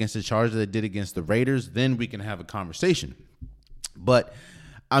against the Chargers they did against the Raiders, then we can have a conversation. But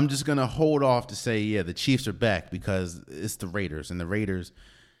I'm just going to hold off to say, yeah, the Chiefs are back because it's the Raiders. And the Raiders,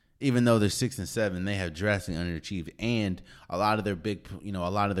 even though they're 6-7, they have drastically underachieved. And a lot of their a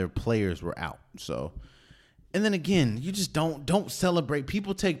lot of their players were out. So, and then again, you just don't celebrate.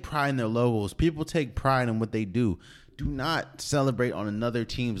 People take pride in their logos. People take pride in what they do. Do not celebrate on another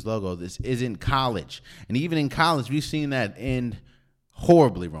team's logo. This isn't college. And even in college, we've seen that end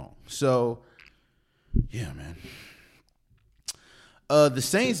horribly wrong. So, yeah, man. The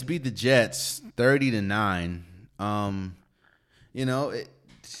Saints beat the Jets 30-9.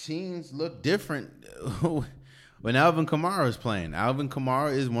 Teams look different when Alvin Kamara is playing. Alvin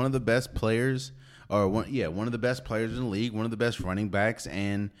Kamara is one of the best players, one of the best players in the league, one of the best running backs,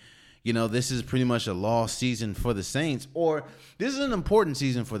 and this is pretty much a lost season for the Saints, or this is an important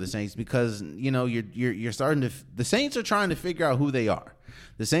season for the Saints because you're starting to. The Saints are trying to figure out who they are.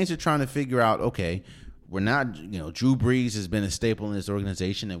 The Saints are trying to figure out, okay, we're not, Drew Brees has been a staple in this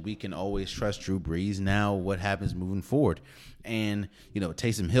organization, and we can always trust Drew Brees. Now, what happens moving forward? And,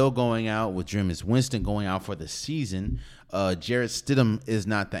 Taysom Hill going out with Jameis Winston going out for the season. Jarrett Stidham is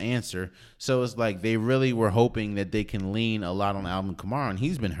not the answer. So it's like they really were hoping that they can lean a lot on Alvin Kamara, and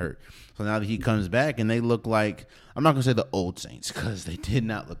he's been hurt. So now that he comes back, and they look like, I'm not going to say the old Saints because they did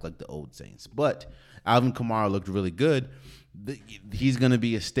not look like the old Saints, but Alvin Kamara looked really good. He's going to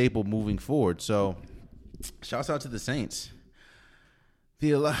be a staple moving forward. So, shouts out to the Saints.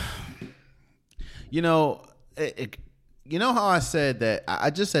 How I said that I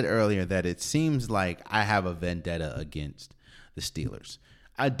just said earlier that it seems like I have a vendetta against the Steelers.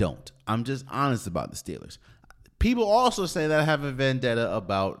 I don't. I'm just honest about the Steelers. People also say that I have a vendetta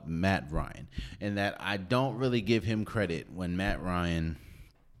about Matt Ryan and that I don't really give him credit when Matt Ryan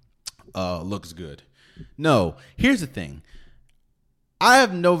looks good. No, here's the thing. I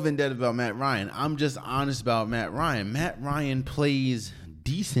have no vendetta about Matt Ryan. I'm just honest about Matt Ryan. Matt Ryan plays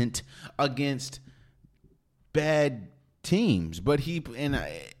decent against bad teams, but he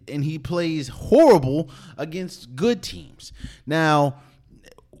plays horrible against good teams. Now,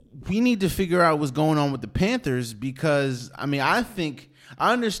 we need to figure out what's going on with the Panthers because, I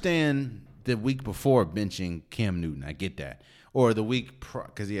understand the week before benching Cam Newton. I get that. Or the week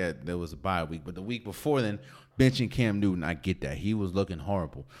because there was a bye week, but the week before then, benching Cam Newton, I get that. He was looking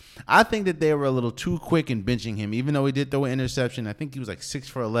horrible. I think that they were a little too quick in benching him, even though he did throw an interception. I think he was like 6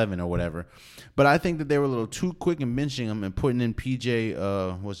 for 11 or whatever. But I think that they were a little too quick in benching him and putting in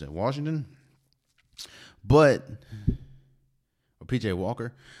Washington? Or PJ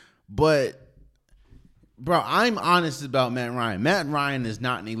Walker. But, bro, I'm honest about Matt Ryan. Matt Ryan is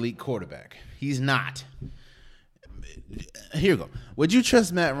not an elite quarterback. He's not. Here we go. Would you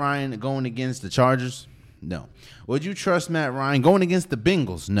trust Matt Ryan going against the Chargers? No. Would you trust Matt Ryan going against the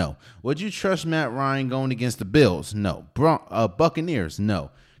Bengals? No. Would you trust Matt Ryan going against the Bills? No. Buccaneers? No.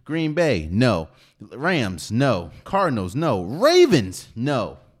 Green Bay? No. Rams? No. Cardinals? No. Ravens?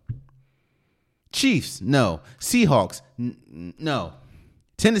 No. Chiefs? No. Seahawks? No.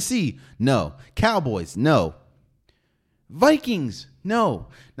 Tennessee? No. Cowboys? No. Vikings? No.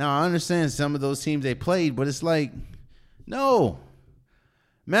 Now, I understand some of those teams they played, but it's like, no.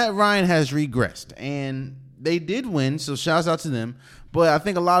 Matt Ryan has regressed, and they did win, so shouts out to them. But I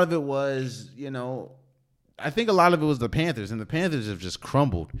think a lot of it was, the Panthers, and the Panthers have just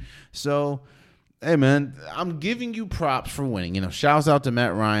crumbled. So, hey, man, I'm giving you props for winning. Shouts out to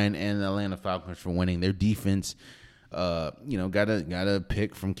Matt Ryan and the Atlanta Falcons for winning. Their defense Got a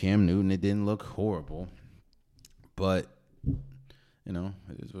pick from Cam Newton. It didn't look horrible, but it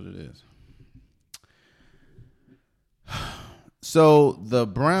is what it is. So the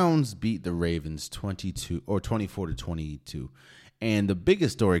Browns beat the Ravens 24-22, and the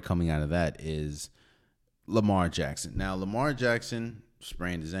biggest story coming out of that is Lamar Jackson. Now Lamar Jackson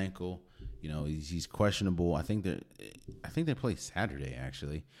sprained his ankle. He's questionable. I think they play Saturday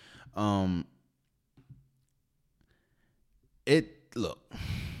actually. It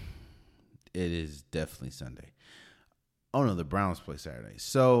is definitely Sunday. Oh no, the Browns play Saturday.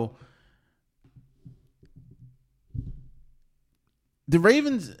 So the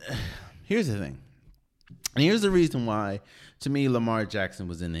Ravens, here's the thing. And here's the reason why, to me, Lamar Jackson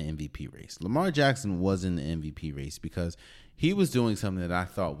was in the MVP race. Lamar Jackson was in the MVP race because he was doing something that I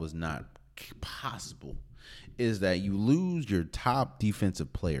thought was not possible, is that you lose your top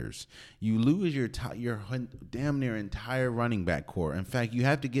defensive players. You lose your damn near entire running back core. In fact, you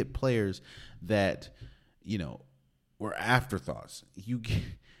have to get players that, were afterthoughts.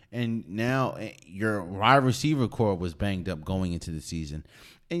 And now your wide receiver core was banged up going into the season.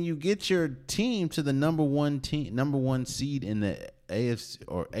 And you get your team to the number one seed in the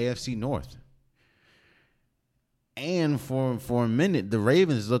AFC North. And for a minute, the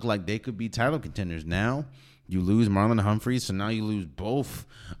Ravens looked like they could be title contenders. Now you lose Marlon Humphrey, so now you lose both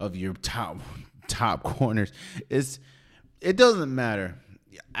of your top corners. It doesn't matter.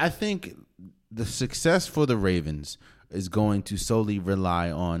 I think the success for the Ravens is going to solely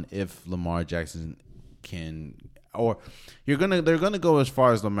rely on if Lamar Jackson can, or they're gonna go as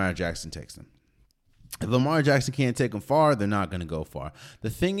far as Lamar Jackson takes them. If Lamar Jackson can't take them far, they're not gonna go far. The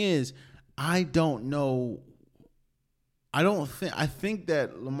thing is, I don't know. I think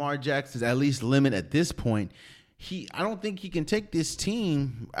that Lamar Jackson's at least limit at this point. I don't think he can take this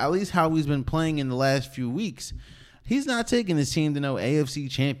team, at least how he's been playing in the last few weeks. He's not taking this team to no AFC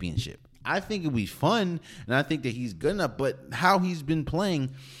championship. I think it'll be fun, and I think that he's good enough, but how he's been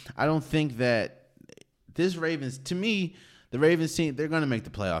playing, I don't think that this Ravens, to me, the Ravens team, they're going to make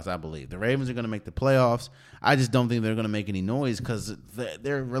the playoffs, I believe. The Ravens are going to make the playoffs. I just don't think they're going to make any noise because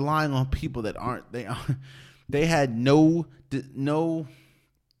they're relying on people that they had no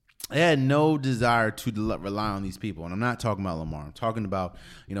desire to rely on these people. And I'm not talking about Lamar. I'm talking about,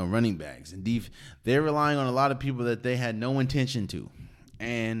 running backs and they're relying on a lot of people that they had no intention to.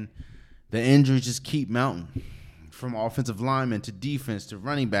 And the injuries just keep mounting, from offensive linemen to defense to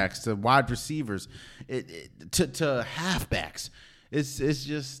running backs to wide receivers, to halfbacks. It's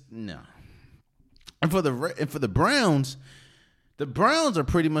just no. And for the Browns are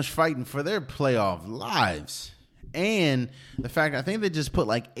pretty much fighting for their playoff lives. And the fact, I think they just put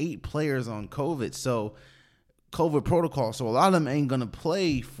like 8 players on COVID protocol, so a lot of them ain't gonna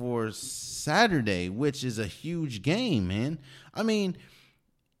play for Saturday, which is a huge game, man. I mean,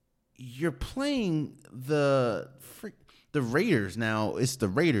 you're playing the Raiders now. It's the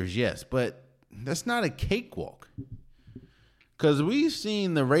Raiders, yes, but that's not a cakewalk. Because we've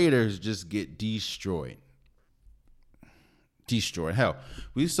seen the Raiders just get destroyed. Hell,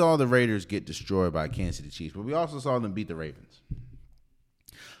 we saw the Raiders get destroyed by Kansas City Chiefs, but we also saw them beat the Ravens.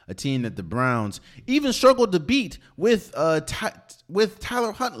 A team that the Browns even struggled to beat with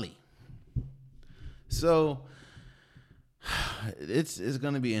Tyler Huntley. So it's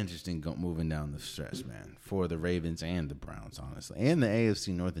going to be interesting moving down the stretch, man, for the Ravens and the Browns, honestly, and the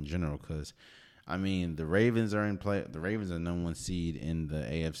AFC North in general. Because I mean, the Ravens are in play. The Ravens are number 1 seed in the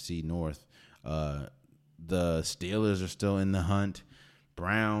AFC North. The Steelers are still in the hunt.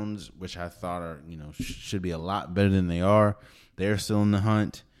 Browns, which I thought are should be a lot better than they are, they're still in the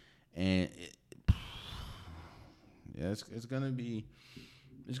hunt. And it's gonna be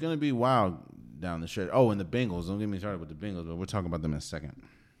wild down the stretch. Oh, and the Bengals. Don't get me started with the Bengals, but we'll talk about them in a second.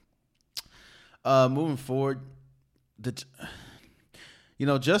 Moving forward,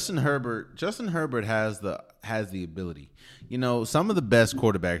 Justin Herbert has the ability. Some of the best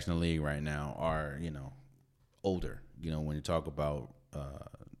quarterbacks in the league right now are older. When you talk about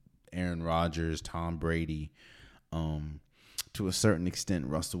Aaron Rodgers, Tom Brady, to a certain extent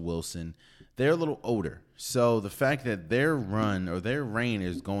Russell Wilson, they're a little older. So the fact that their run or their reign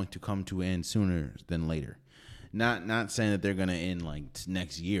is going to come to an end sooner than later. Not saying that they're going to end like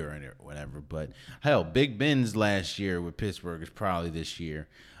next year or whatever, but hell, Big Ben's last year with Pittsburgh is probably this year.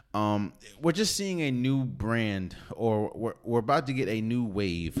 We're just seeing a new brand, or we're about to get a new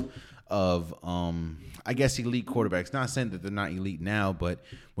wave of, I guess, elite quarterbacks. Not saying that they're not elite now, but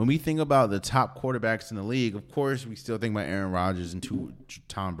when we think about the top quarterbacks in the league, of course, we still think about Aaron Rodgers and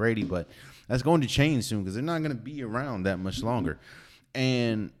Tom Brady, but that's going to change soon because they're not going to be around that much longer.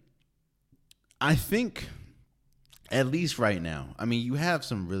 And I think At least right now. I mean, you have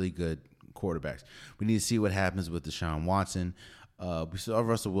some really good quarterbacks. We need to see what happens with Deshaun Watson. We still have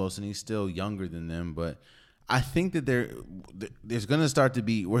Russell Wilson. He's still younger than them, but I think that there's going to start to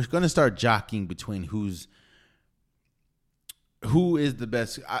be, we're going to start jockeying between who is the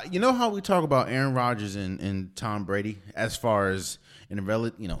best. You know how we talk about Aaron Rodgers and Tom Brady as far as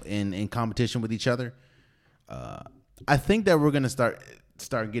in competition with each other. I think that we're going to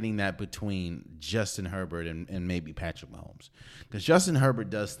start getting that between Justin Herbert and maybe Patrick Mahomes, because Justin Herbert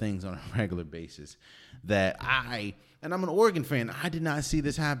does things on a regular basis that and I'm an Oregon fan, I did not see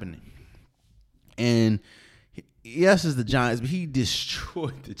this happening. And yes, it's the Giants, but he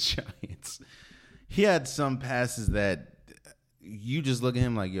destroyed the Giants. He had some passes that you just look at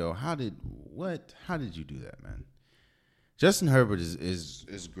him like, yo, how did you do that, man? Justin Herbert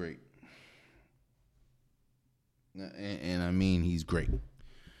is great. And I mean, he's great.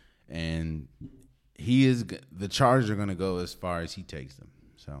 And the Chargers are going to go as far as he takes them.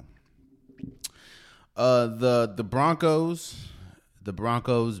 So, the Broncos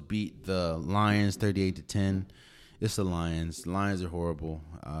beat the Lions 38-10. It's the Lions. The Lions are horrible.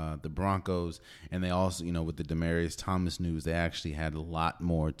 The Broncos, and they also, with the Demaryius Thomas news, they actually had a lot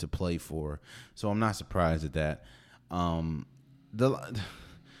more to play for. So I'm not surprised at that. The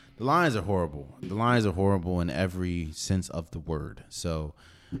Lions are horrible. The Lions are horrible in every sense of the word. So,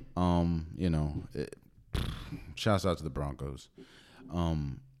 shouts out to the Broncos.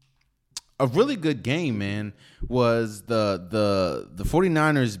 A really good game, man, was the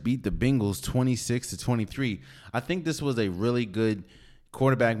 49ers beat the Bengals 26-23. I think this was a really good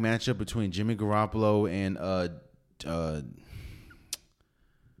quarterback matchup between Jimmy Garoppolo and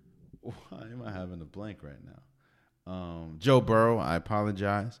why am I having a blank right now? Joe Burrow. I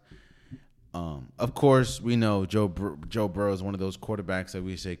apologize. Of course, we know Joe Burrow is one of those quarterbacks that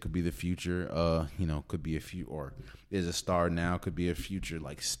we say could be the future. Could be or is a star now. Could be a future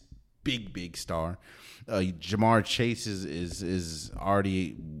big star. Jamar Chase is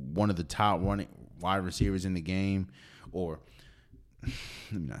already one of the top wide receivers in the game. Or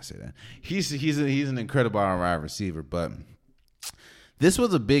let me not say that. He's an incredible wide receiver, but this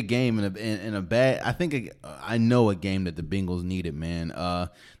was a big game and a bad. I think I know a game that the Bengals needed, man.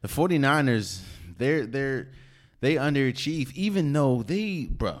 The 49ers, they underachieved, even though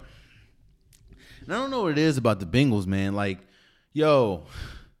And I don't know what it is about the Bengals, man. Like, yo,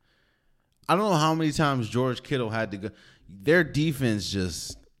 I don't know how many times George Kittle had to go. Their defense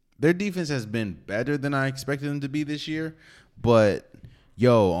has been better than I expected them to be this year, but.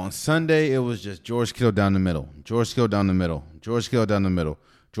 Yo, on Sunday, it was just George Kittle down the middle. George Kittle down the middle. George Kittle down the middle.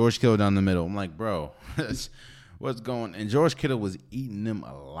 George Kittle down the middle. I'm like, bro, what's going on? And George Kittle was eating them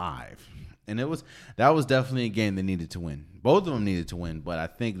alive. And that was definitely a game they needed to win. Both of them needed to win, but I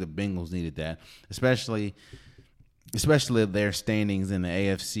think the Bengals needed that, especially their standings in the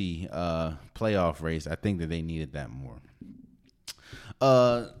AFC playoff race. I think that they needed that more.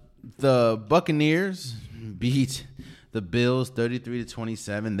 The Buccaneers beat the Bills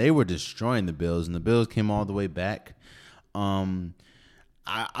 33-27. They were destroying the Bills, and the Bills came all the way back. I'm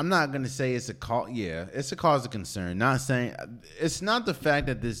not gonna say it's a cause. Yeah, it's a cause of concern. Not saying it's not the fact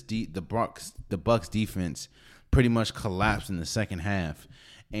that the Bucs defense pretty much collapsed in the second half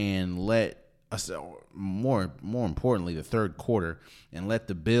and let us, more importantly, the third quarter, and let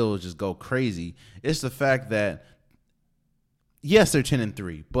the Bills just go crazy. It's the fact that yes, they're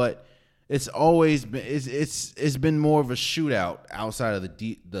 10-3, but it's always been it's been more of a shootout outside of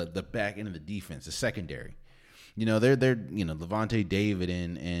the back end of the defense, the secondary. They're Levante David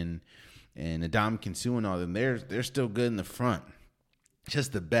and Ndamukong Suh and all them. They're still good in the front.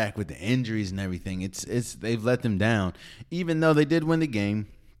 Just the back with the injuries and everything. It's they've let them down, even though they did win the game.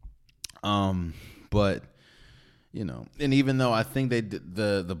 But and even though I think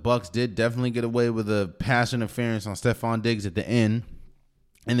the Bucs did definitely get away with a pass interference on Stephon Diggs at the end.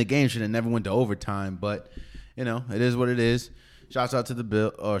 And the game should have never went to overtime, but it is what it is. Shouts out to the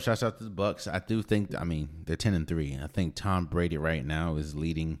Bucs. I do think, they're 10-3. I think Tom Brady right now is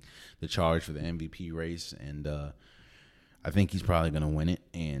leading the charge for the MVP race, and I think he's probably going to win it.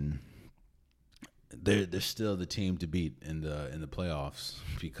 And they're still the team to beat in the playoffs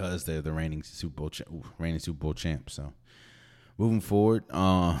because they're the reigning Super Bowl champs. So moving forward,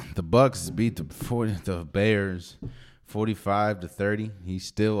 the Bucs beat the Bears 45-30. He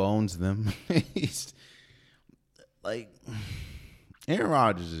still owns them. He's like, Aaron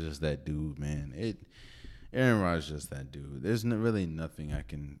Rodgers is just that dude, man. Aaron Rodgers is just that dude. There's really nothing I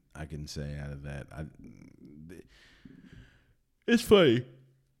can say out of that. It's funny.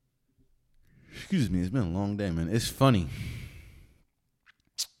 Excuse me. It's been a long day, man. It's funny.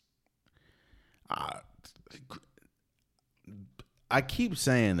 I keep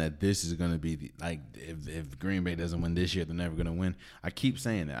saying that this is going to be if Green Bay doesn't win this year, they're never going to win. I keep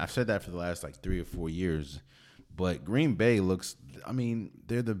saying that. I've said that for the last 3 or 4 years. But Green Bay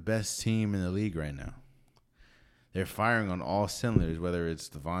they're the best team in the league right now. They're firing on all cylinders, whether it's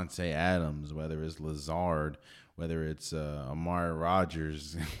Devontae Adams, whether it's Lazard, whether it's Amari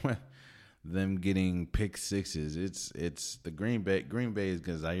Rodgers, them getting pick sixes. It's the Green Bay. Green Bay is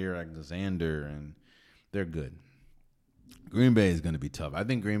Zaire Alexander, and they're good. Green Bay is going to be tough. I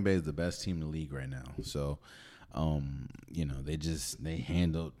think Green Bay is the best team in the league right now. So, they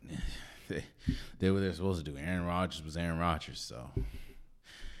handled. They did what they're supposed to do. Aaron Rodgers was Aaron Rodgers. So,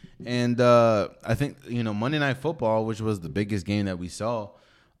 and I think Monday Night Football, which was the biggest game that we saw,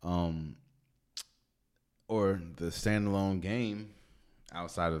 or the standalone game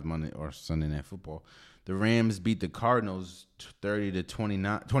outside of Monday or Sunday Night Football, the Rams beat the Cardinals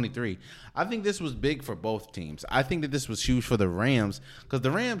 30-23. I think this was big for both teams. I think that this was huge for the Rams because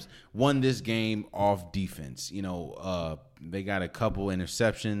the Rams won this game off defense. They got a couple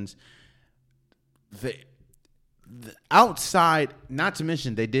interceptions. The outside, not to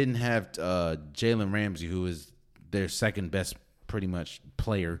mention they didn't have Jalen Ramsey, who is their second best pretty much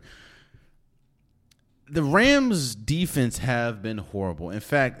player. The Rams' defense have been horrible. In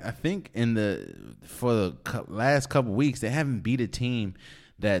fact, I think for the last couple weeks, they haven't beat a team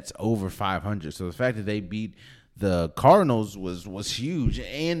that's over 500. So the fact that they beat the Cardinals was huge,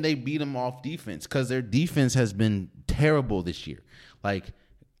 and they beat them off defense because their defense has been terrible this year,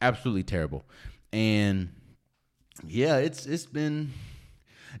 absolutely terrible. And yeah, it's been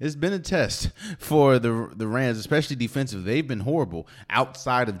a test for the Rams, especially defensive. They've been horrible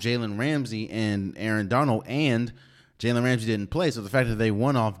outside of Jalen Ramsey and Aaron Donald, and Jalen Ramsey didn't play. So the fact that they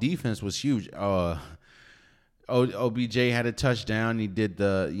won off defense was huge. OBJ had a touchdown. He did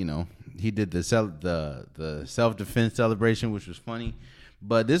the self-defense celebration, which was funny.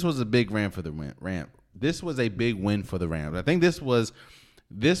 But this was a big win for the Rams. This was a big win for the Rams. I think this was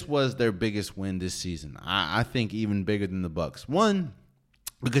their biggest win this season. I think even bigger than the Bucs. One,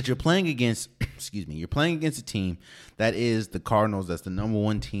 because you're playing against a team that is the Cardinals. That's the number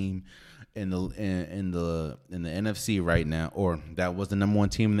one team in the NFC right now, or that was the number one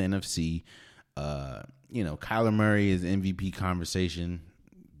team in the NFC. Kyler Murray is MVP conversation.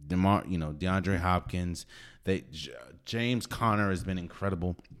 DeAndre Hopkins. James Conner has been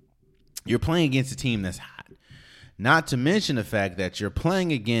incredible. You're playing against a team that's hot. Not to mention the fact that you're playing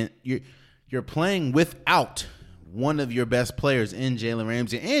without one of your best players in Jalen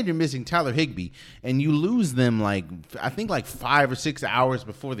Ramsey, and you're missing Tyler Higbee, and you lose them I think 5 or 6 hours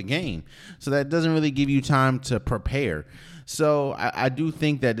before the game. So that doesn't really give you time to prepare. So I do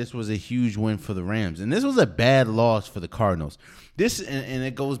think that this was a huge win for the Rams, and this was a bad loss for the Cardinals. And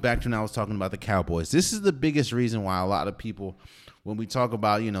it goes back to when I was talking about the Cowboys. This is the biggest reason why a lot of people, when we talk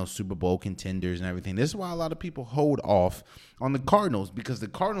about, Super Bowl contenders and everything, this is why a lot of people hold off on the Cardinals, because the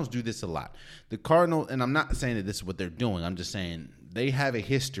Cardinals do this a lot. The Cardinals, and I'm not saying that this is what they're doing. I'm just saying they have a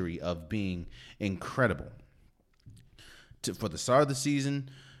history of being incredible for the start of the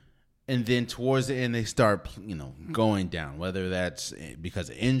season, and then towards the end they start, going down, whether that's because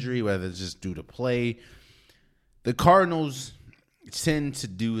of injury, whether it's just due to play. The Cardinals tend to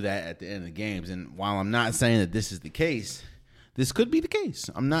do that at the end of the games, and while I'm not saying that this is the case, this could be the case.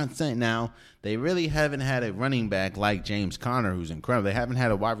 I'm not saying now they really haven't had a running back like James Conner, who's incredible. They haven't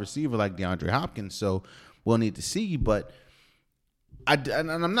had a wide receiver like DeAndre Hopkins, so we'll need to see. But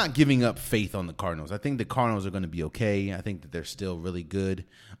I'm not giving up faith on the Cardinals. I think the Cardinals are going to be okay. I think that they're still really good.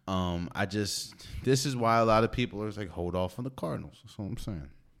 This is why a lot of people are hold off on the Cardinals. That's what I'm saying.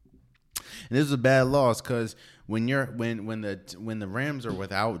 And this is a bad loss because when the Rams are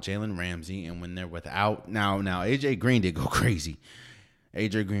without Jalen Ramsey, and when they're without now AJ Green did go crazy.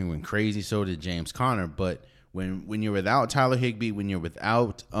 AJ Green went crazy, so did James Conner. But when you're without Tyler Higbee, when you're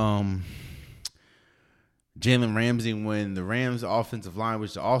without Jalen Ramsey, when the Rams offensive line,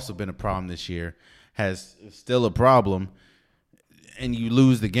 which has also been a problem this year, has still a problem, and you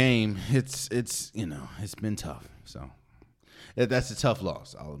lose the game, it's been tough. So that's a tough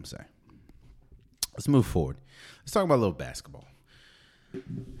loss. All I'm saying. Let's move forward. Let's talk about a little basketball.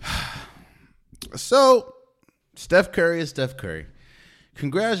 So, Steph Curry is Steph Curry.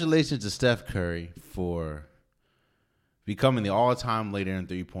 Congratulations to Steph Curry for becoming the all-time leader in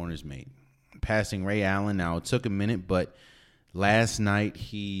three-pointers made, passing Ray Allen. Now, it took a minute, but last night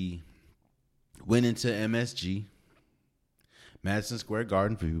he went into MSG, Madison Square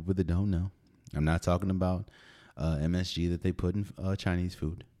Garden, for people that don't know. I'm not talking about MSG that they put in Chinese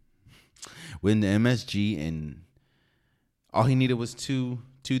food. Went into MSG, and all he needed was two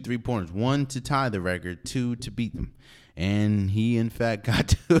 3-pointers. 1 to tie the record, 2 to beat them. And he, in fact, got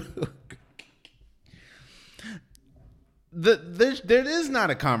to... There is not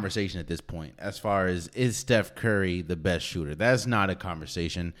a conversation at this point as far as, is Steph Curry the best shooter? That's not a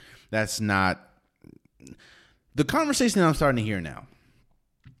conversation. That's not... The conversation that I'm starting to hear now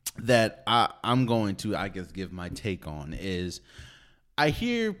that I'm going to, I guess, give my take on is... I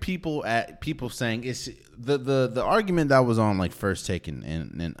hear people saying it's the argument that was on like First Take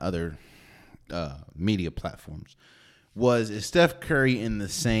and other media platforms was, is Steph Curry in the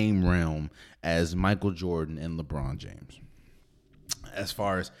same realm as Michael Jordan and LeBron James? As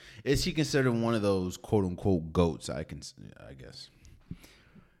far as, is he considered one of those quote unquote GOATs? I guess.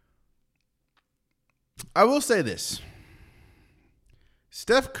 I will say this: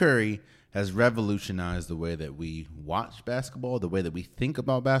 Steph Curry has revolutionized the way that we watch basketball, the way that we think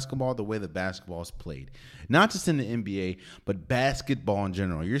about basketball, the way that basketball is played. Not just in the NBA, but basketball in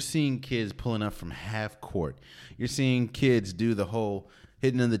general. You're seeing kids pulling up from half court. You're seeing kids do the whole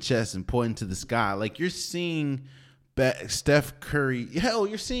hitting in the chest and pointing to the sky. Like, you're seeing Steph Curry. Hell,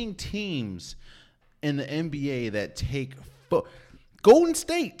 you're seeing teams in the NBA that take... Golden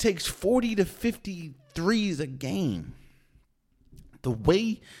State takes 40 to 50 threes a game. The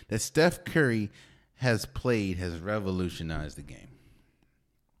way that Steph Curry has played has revolutionized the game.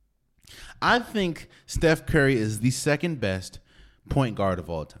 I think Steph Curry is the second best point guard of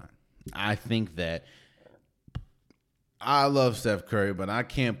all time. I think that I love Steph Curry, but I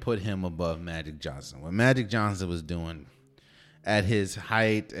can't put him above Magic Johnson. What Magic Johnson was doing at his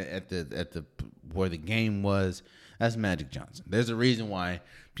height, at the where the game was, that's Magic Johnson. There's a reason why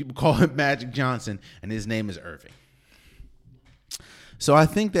people call him Magic Johnson, and his name is Irving. So I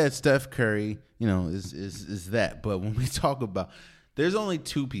think that Steph Curry, is that. But when we talk about, there's only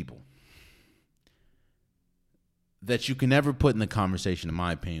two people that you can never put in the conversation, in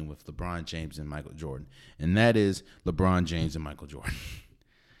my opinion, with LeBron James and Michael Jordan. And that is LeBron James and Michael Jordan.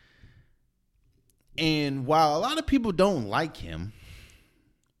 And while a lot of people don't like him,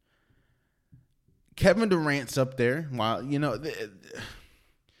 Kevin Durant's up there. While,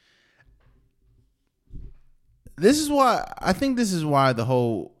 this is why the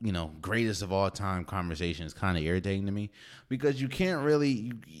whole, greatest of all time conversation is kind of irritating to me, because you can't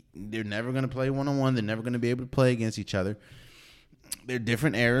really, they're never going to play one-on-one. They're never going to be able to play against each other. They're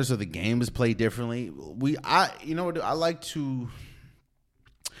different eras, so the game is played differently. I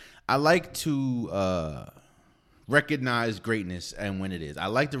like to recognize greatness and when it is. I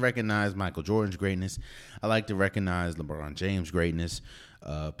like to recognize Michael Jordan's greatness. I like to recognize LeBron James' greatness.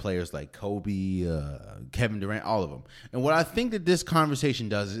 Players like Kobe, Kevin Durant, all of them. And what I think that this conversation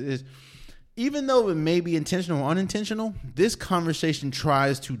does is, even though it may be intentional or unintentional, this conversation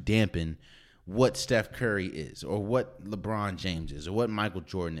tries to dampen what Steph Curry is, or what LeBron James is, or what Michael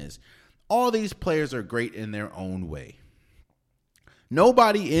Jordan is. All these players are great in their own way.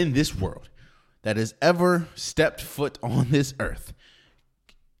 Nobody in this world that has ever stepped foot on this earth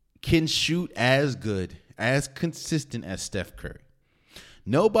can shoot as good, as consistent as Steph Curry.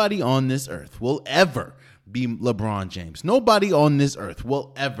 Nobody on this earth will ever be LeBron James. Nobody on this earth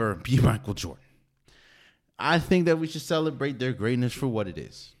will ever be Michael Jordan. I think that we should celebrate their greatness for what it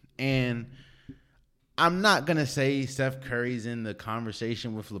is. And I'm not going to say Steph Curry's in the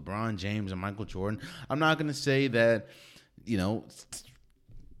conversation with LeBron James and Michael Jordan. I'm not going to say that,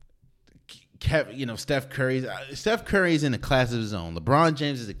 Steph Curry's in a class of his own. LeBron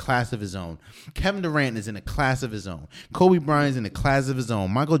James is a class of his own. Kevin Durant is in a class of his own. Kobe Bryant is in a class of his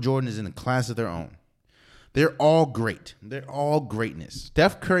own. Michael Jordan is in a class of their own. They're all great. They're all greatness.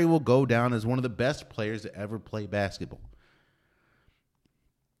 Steph Curry will go down as one of the best players to ever play basketball.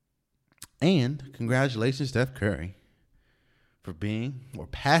 And congratulations, Steph Curry, for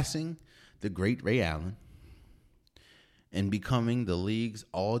passing the great Ray Allen and becoming the league's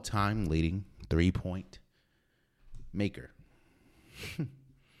all-time leading three-point maker.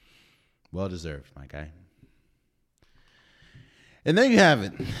 Well deserved, my guy. And there you have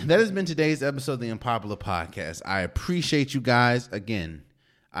it. That has been today's episode of the Unpopular Podcast. I appreciate you guys. Again,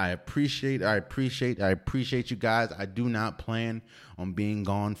 I appreciate you guys. I do not plan on being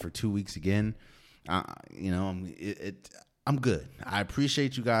gone for 2 weeks again. I'm good. I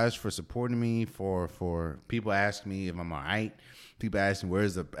appreciate you guys for supporting me, for people asking me if I'm all right. People asking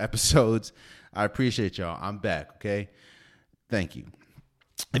where's the episodes. I appreciate y'all. I'm back, okay? Thank you.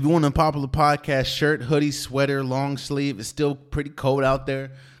 If you want a Popular Podcast shirt, hoodie, sweater, long sleeve, it's still pretty cold out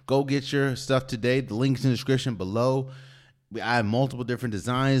there. Go get your stuff today. The link's in the description below. I have multiple different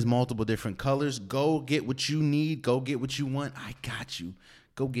designs, multiple different colors. Go get what you need. Go get what you want. I got you.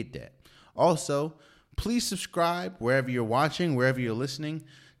 Go get that. Also, please subscribe wherever you're watching, wherever you're listening.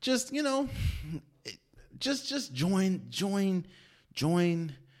 Just just join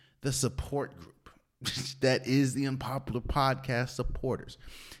the support group that is the Unpopular Podcast supporters.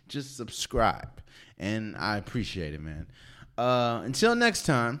 Just subscribe, and I appreciate it, man. Until next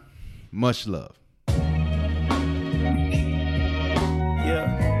time, much love.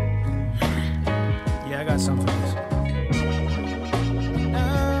 Yeah, I got something for this.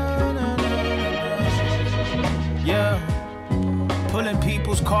 Yeah. Pulling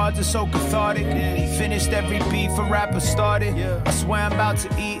people's cards is so cathartic. Finished every beef a rapper started. I swear I'm about to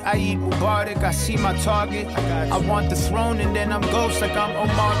eat, I eat Mubarak. I see my target. I want the throne and then I'm ghost like I'm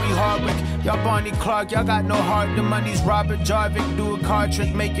Omari Hardwick. Y'all Barney Clark, y'all got no heart. The money's Robert Jarvik. Do a card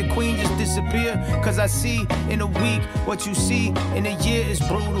trick, make your queen just disappear. Cause I see in a week what you see in a year is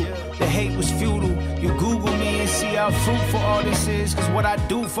brutal. The hate was futile. You Google me and see how fruitful all this is. Cause what I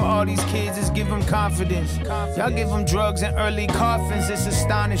do for all these kids is give them confidence. Y'all give them drugs and early coffins, it's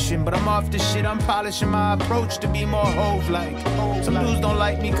astonishing. But I'm off the shit, I'm polishing my approach to be more Hove-like. Some dudes don't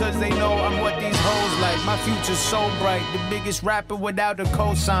like me cause they know I'm what these hoes like. My future's so bright, the biggest rapper without a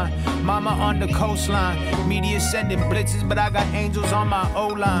cosign. Mama on the coastline, media sending blitzes, but I got angels on my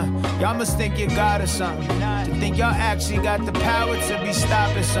O-line. Y'all must think you got or something, to think y'all actually got the power to be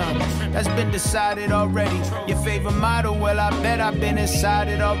stopping something. That's been decided already. Your favorite model, well I bet I've been inside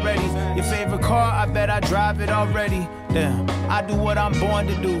it already. Your favorite car, I bet I drive it already. Damn, I do what I'm born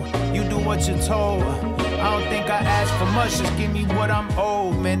to do, you do what you're told. I don't think I asked for much, just give me what I'm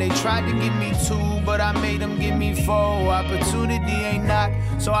owed. Man, they tried to give me 2, but I made them give me 4. Opportunity ain't knocked,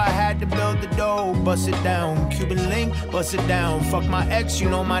 so I had to build the dough. Bust it down, Cuban link, bust it down. Fuck my ex, you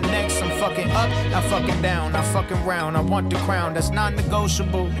know my next. I'm fucking up, not fucking down, not fucking round. I want the crown, that's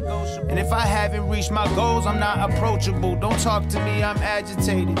non-negotiable. And if I haven't reached my goals, I'm not approachable. Don't talk to me, I'm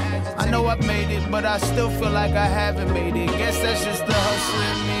agitated. I know I've made it, but I still feel like I haven't made it. Guess that's just the hustle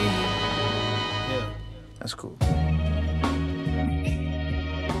in me. That's cool.